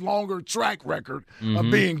much longer track record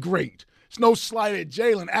of being great. It's no slight at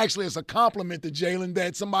Jalen. Actually, it's a compliment to Jalen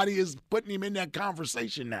that somebody is putting him in that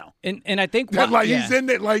conversation now. And I think he's in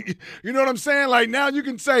it. You know what I'm saying? Like now you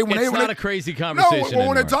can say when it's not a crazy conversation. No,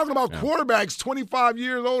 when they're talking about quarterbacks 25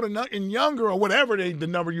 years old and younger or whatever the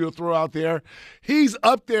number you'll throw out there, he's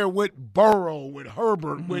up there with Burrow, with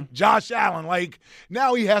Herbert, with Josh Allen. Like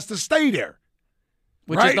now he has to stay there.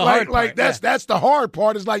 Which is the hard part. That's the hard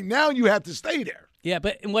part. Is like now you have to stay there. Yeah,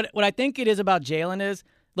 but what I think it is about Jalen is,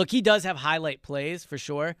 look, he does have highlight plays for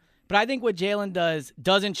sure, but I think what Jalen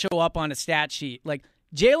doesn't show up on a stat sheet. Like,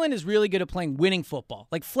 Jalen is really good at playing winning football,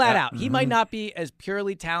 flat out. He might not be as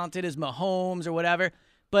purely talented as Mahomes or whatever,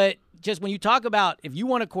 but just when you talk about if you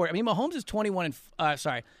want a quarter, Mahomes is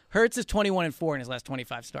Hurts is 21-4 in his last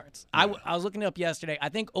 25 starts. Yeah. I was looking it up yesterday. I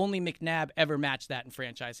think only McNabb ever matched that in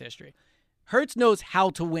franchise history. Hurts knows how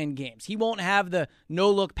to win games. He won't have the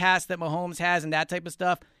no-look pass that Mahomes has and that type of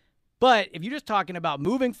stuff. But if you're just talking about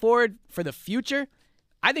moving forward for the future,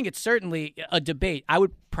 I think it's certainly a debate. I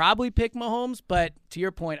would probably pick Mahomes, but to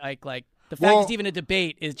your point, Ike, the fact it's even a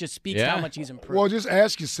debate just speaks to how much he's improved. Well, just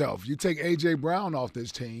ask yourself, you take A.J. Brown off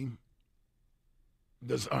this team,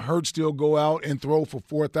 does Hurts still go out and throw for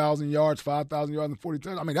 4,000 yards, 5,000 yards, and 40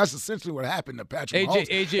 touchdowns? That's essentially what happened to Patrick Mahomes.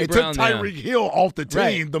 A.J. Brown, took Tyreek Hill off the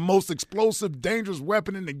team, the most explosive, dangerous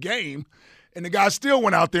weapon in the game. And the guy still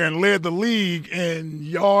went out there and led the league in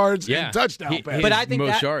yards and touchdown passes. But I think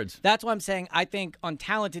yards. That's what I'm saying. I think on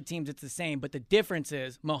talented teams it's the same, but the difference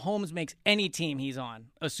is Mahomes makes any team he's on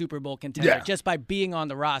a Super Bowl contender just by being on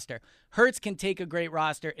the roster. Hurts can take a great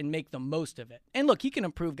roster and make the most of it. And look, he can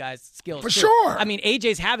improve guys' skills for too. Sure.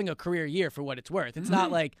 AJ's having a career year for what it's worth. It's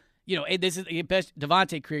not like, this is the best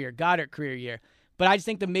Devontae career year, Goddard career year. But I just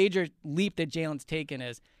think the major leap that Jalen's taken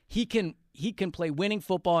is he can play winning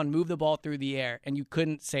football and move the ball through the air, and you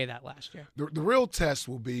couldn't say that last year. The real test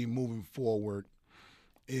will be moving forward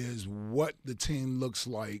is what the team looks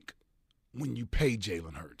like when you pay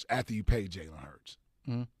Jalen Hurts, after you pay Jalen Hurts.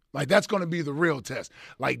 Mm-hmm. That's going to be the real test.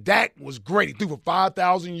 Dak was great. He threw for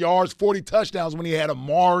 5,000 yards, 40 touchdowns when he had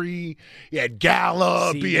Amari, he had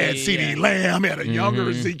Gallup, he had CeeDee Lamb, he had a younger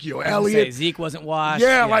Ezekiel Elliott. Zeke wasn't washed.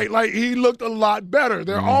 Yeah, he looked a lot better.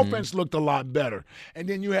 Their offense looked a lot better. And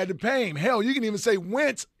then you had to pay him. Hell, you can even say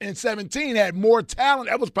Wentz in 17 had more talent.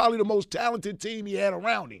 That was probably the most talented team he had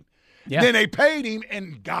around him. Yeah. Then they paid him,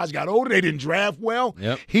 and guys got older. They didn't draft well.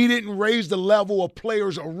 Yep. He didn't raise the level of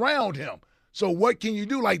players around him. So what can you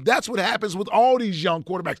do? That's what happens with all these young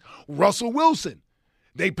quarterbacks. Russell Wilson,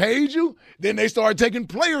 they paid you, then they started taking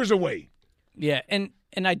players away. Yeah, and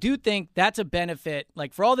I do think that's a benefit.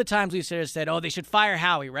 For all the times we've said, they should fire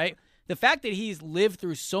Howie, right? The fact that he's lived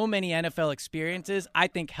through so many NFL experiences, I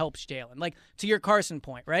think helps Jalen. To your Carson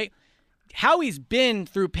point, right? Howie's been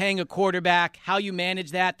through paying a quarterback, how you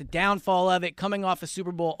manage that, the downfall of it, coming off a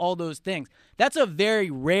Super Bowl, all those things. That's a very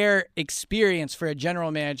rare experience for a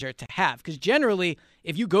general manager to have, because generally,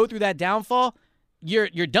 if you go through that downfall, you're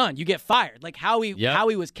done. You get fired.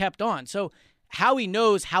 Howie was kept on. So Howie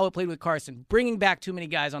knows how it played with Carson, bringing back too many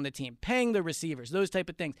guys on the team, paying the receivers, those type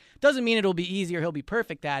of things. Doesn't mean it'll be easy or he'll be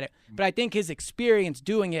perfect at it, but I think his experience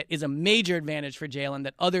doing it is a major advantage for Jalen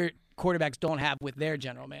that other quarterbacks don't have with their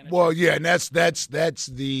general manager. Well, yeah, and that's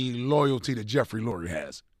the loyalty that Jeffrey Lurie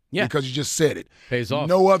has. Yeah. Because you just said it. Pays off.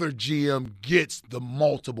 No other GM gets the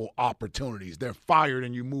multiple opportunities. They're fired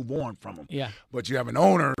and you move on from them. Yeah. But you have an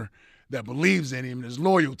owner that believes in him and is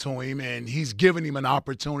loyal to him, and he's giving him an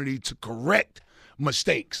opportunity to correct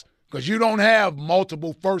mistakes. Because you don't have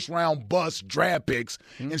multiple first-round bust draft picks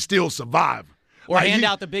and still survive. Or hand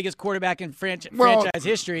out the biggest quarterback in franchise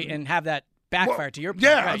history and have that backfire to your point.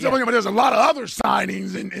 Yeah, right, but there's a lot of other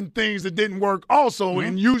signings and things that didn't work also,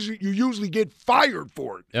 and you usually get fired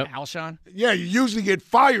for it. Yep. Alshon? Yeah, you usually get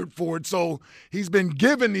fired for it, so he's been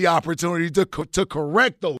given the opportunity to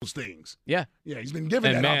correct those things. Yeah. Yeah, he's been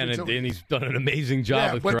given that opportunity. And he's done an amazing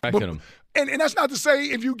job of correcting them. And that's not to say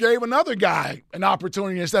if you gave another guy an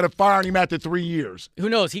opportunity instead of firing him after 3 years. Who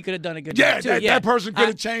knows? He could have done a good job, too. That person could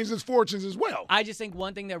have changed his fortunes as well. I just think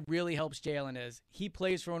one thing that really helps Jalen is he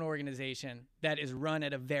plays for an organization that is run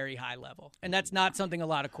at a very high level. And that's not something a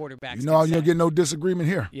lot of quarterbacks you don't get no disagreement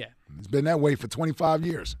here. Yeah. It's been that way for 25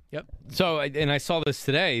 years. Yep. So, and I saw this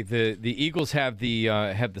today, the Eagles have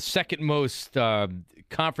the second most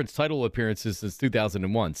conference title appearances since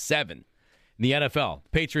 2001, 7. In the NFL,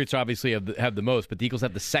 Patriots obviously have the most, but the Eagles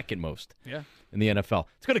have the second most. Yeah. In the NFL.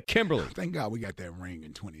 Let's go to Kimberly. Thank God we got that ring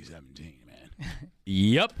in 2017, man.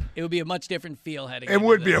 Yep. It would be a much different feel heading. It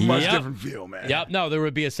would be a much different feel, man. Yep. No, there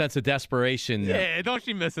would be a sense of desperation. Yeah, don't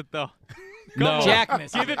you miss it though? No. Jack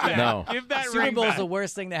missed Give it back. No. Give that Super ring Bowl is back. the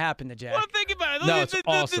worst thing that happened to Jack. Well, think about it. No, it's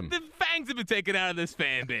awesome. The fangs have been taken out of this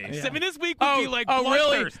fan base. Yeah. I mean, this week would be like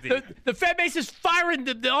really? bloodthirsty. The fan base is firing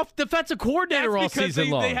the defensive coordinator all That's because season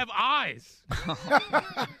long. they have eyes.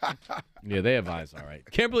 Yeah, they have eyes, all right.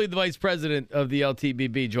 Kimberly, the vice president of the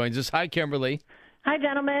LTBB, joins us. Hi, Kimberly. Hi,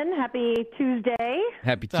 gentlemen. Happy Tuesday.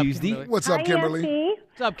 Happy What's up, Tuesday. Kimberly? What's up, Hi, Kimberly? ESP.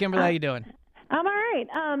 What's up, Kimberly? How you doing? I'm all right.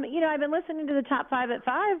 I've been listening to the top 5 at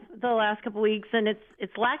 5 the last couple weeks, and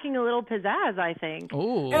it's lacking a little pizzazz, I think.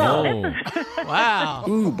 Ooh. Oh. Wow.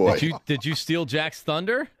 Ooh, boy. Did you steal Jack's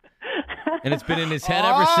thunder? And it's been in his head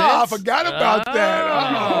ever since? I forgot about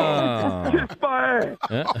that. You're fired.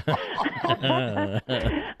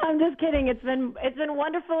 I'm just kidding. It's been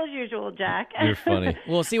wonderful as usual, Jack. You're funny.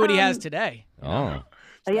 We'll see what he has today. Oh.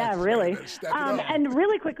 Yeah, really. Step it up. And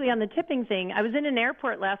really quickly on the tipping thing, I was in an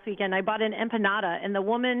airport last weekend. I bought an empanada, and the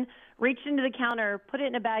woman reached into the counter, put it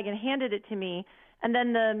in a bag, and handed it to me. And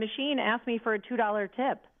then the machine asked me for a $2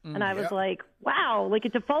 tip. And I was like, wow, like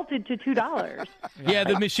it defaulted to $2. Yeah,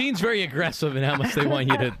 the machine's very aggressive in how much they want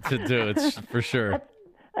you to do. It's for sure.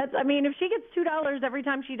 I mean, if she gets $2 every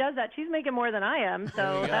time she does that, she's making more than I am.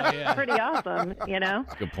 So that's pretty awesome, you know?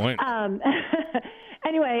 Good point.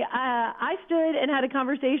 Anyway, I stood and had a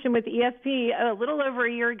conversation with ESP a little over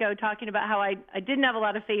a year ago talking about how I didn't have a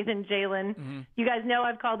lot of faith in Jalen. Mm-hmm. You guys know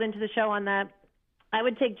I've called into the show on that. I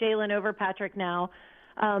would take Jalen over Patrick now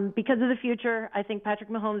because of the future. I think Patrick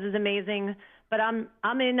Mahomes is amazing, but I'm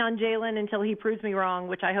in on Jalen until he proves me wrong,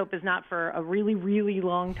 which I hope is not for a really, really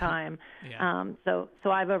long time. Yeah. So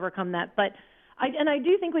I've overcome that. But I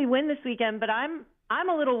do think we win this weekend, but I'm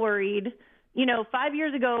a little worried. You know, 5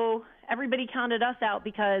 years ago, everybody counted us out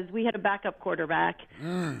because we had a backup quarterback,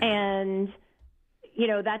 and you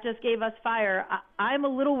know, that just gave us fire. I'm a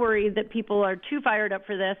little worried that people are too fired up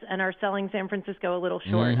for this and are selling San Francisco a little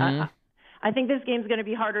short. Mm-hmm. I think this game's going to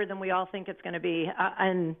be harder than we all think it's going to be,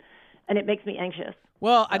 and it makes me anxious.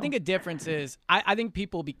 Well, I think a difference is I think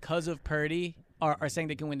people, because of Purdy, are saying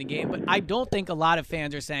they can win the game, but I don't think a lot of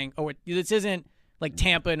fans are saying, oh, this isn't like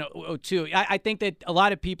Tampa in 2002. I think that a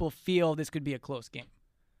lot of people feel this could be a close game.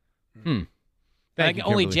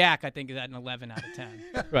 Only Jack, I think, is at an 11 out of 10.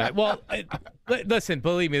 Right. Well, listen,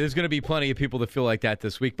 believe me, there's going to be plenty of people that feel like that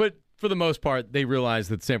this week. But for the most part, they realize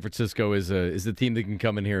that San Francisco is the team that can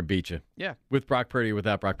come in here and beat you. Yeah. With Brock Purdy or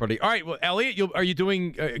without Brock Purdy. All right. Well, Elliot, are you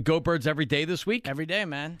doing Go Birds every day this week? Every day,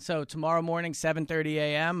 man. So tomorrow morning, 7:30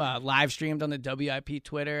 a.m., live streamed on the WIP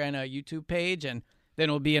Twitter and YouTube page, and then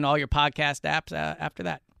it'll be in all your podcast apps after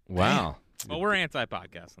that. Wow. Well, we're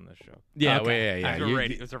anti-podcast on this show. Yeah, Okay. yeah.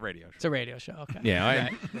 It's a radio show. It's a radio show. Okay. Yeah,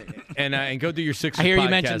 and go do your Sixers podcast. I hear you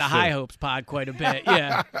mentioned the too. High Hopes pod quite a bit.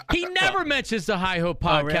 Yeah. He never mentions the High Hope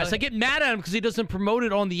podcast. Really? I get mad at him because he doesn't promote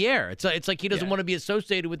it on the air. It's like he doesn't want to be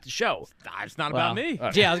associated with the show. It's not about me.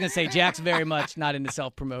 Yeah, I was going to say, Jack's very much not into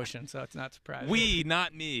self-promotion, so it's not surprising. We,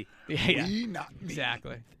 not me. Yeah. We, not me.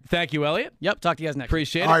 Exactly. Thank you, Elliot. Yep, talk to you guys next.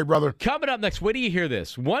 Appreciate it. All right, brother. Coming up next, wait till you hear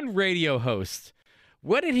this. One radio host,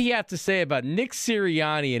 what did he have to say about Nick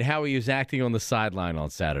Sirianni and how he was acting on the sideline on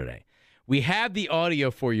Saturday? We have the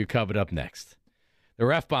audio for you covered up next. There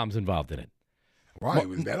were F-bombs involved in it. Why?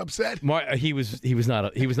 Was that upset? He was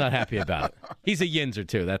not happy about it. He's a yinzer,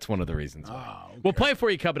 too. That's one of the reasons why. Okay. We'll play it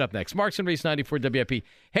for you coming up next. Marks and Reese, 94 WIP.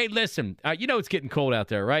 Hey, listen, you know it's getting cold out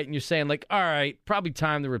there, right? And you're saying, like, all right, probably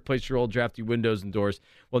time to replace your old drafty windows and doors.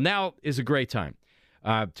 Well, now is a great time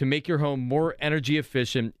to make your home more energy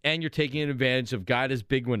efficient, and you're taking advantage of Guida's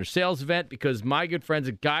big winter sales event because my good friends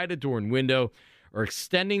at Guida Door and Window are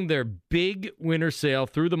extending their big winter sale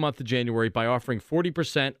through the month of January by offering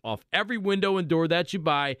 40% off every window and door that you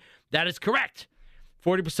buy. That is correct.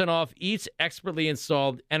 40% off each expertly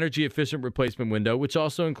installed energy-efficient replacement window, which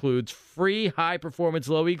also includes free high-performance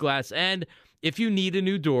low-E glass. And if you need a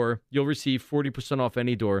new door, you'll receive 40% off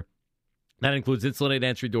any door. That includes insulated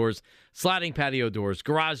entry doors, sliding patio doors,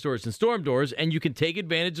 garage doors, and storm doors. And you can take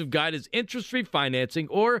advantage of Guida's interest-free financing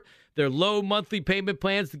or their low monthly payment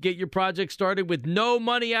plans to get your project started with no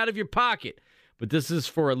money out of your pocket. But this is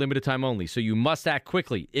for a limited time only, so you must act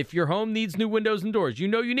quickly. If your home needs new windows and doors, you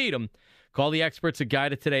know you need them. Call the experts at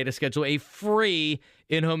Guida today to schedule a free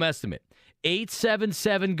in-home estimate.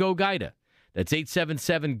 877-GO-GUIDA. That's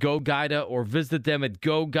 877-GO-GUIDA, or visit them at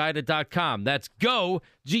GoGuida.com. That's go,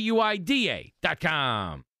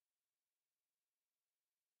 GUIDA.com.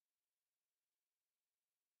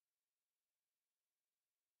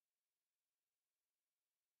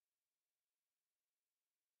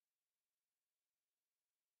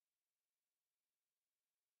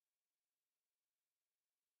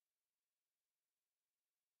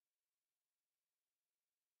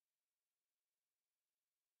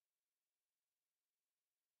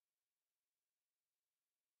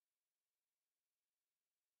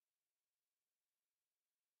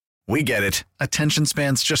 We get it. Attention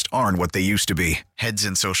spans just aren't what they used to be. Heads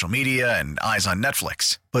in social media and eyes on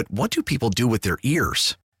Netflix. But what do people do with their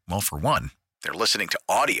ears? Well, for one, they're listening to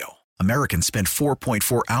audio. Americans spend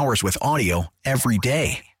 4.4 hours with audio every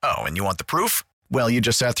day. Oh, and you want the proof? Well, you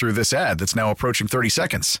just sat through this ad that's now approaching 30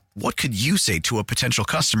 seconds. What could you say to a potential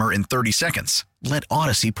customer in 30 seconds? Let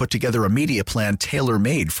Odyssey put together a media plan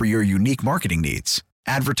tailor-made for your unique marketing needs.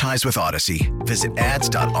 Advertise with Odyssey. Visit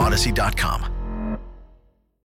ads.odyssey.com.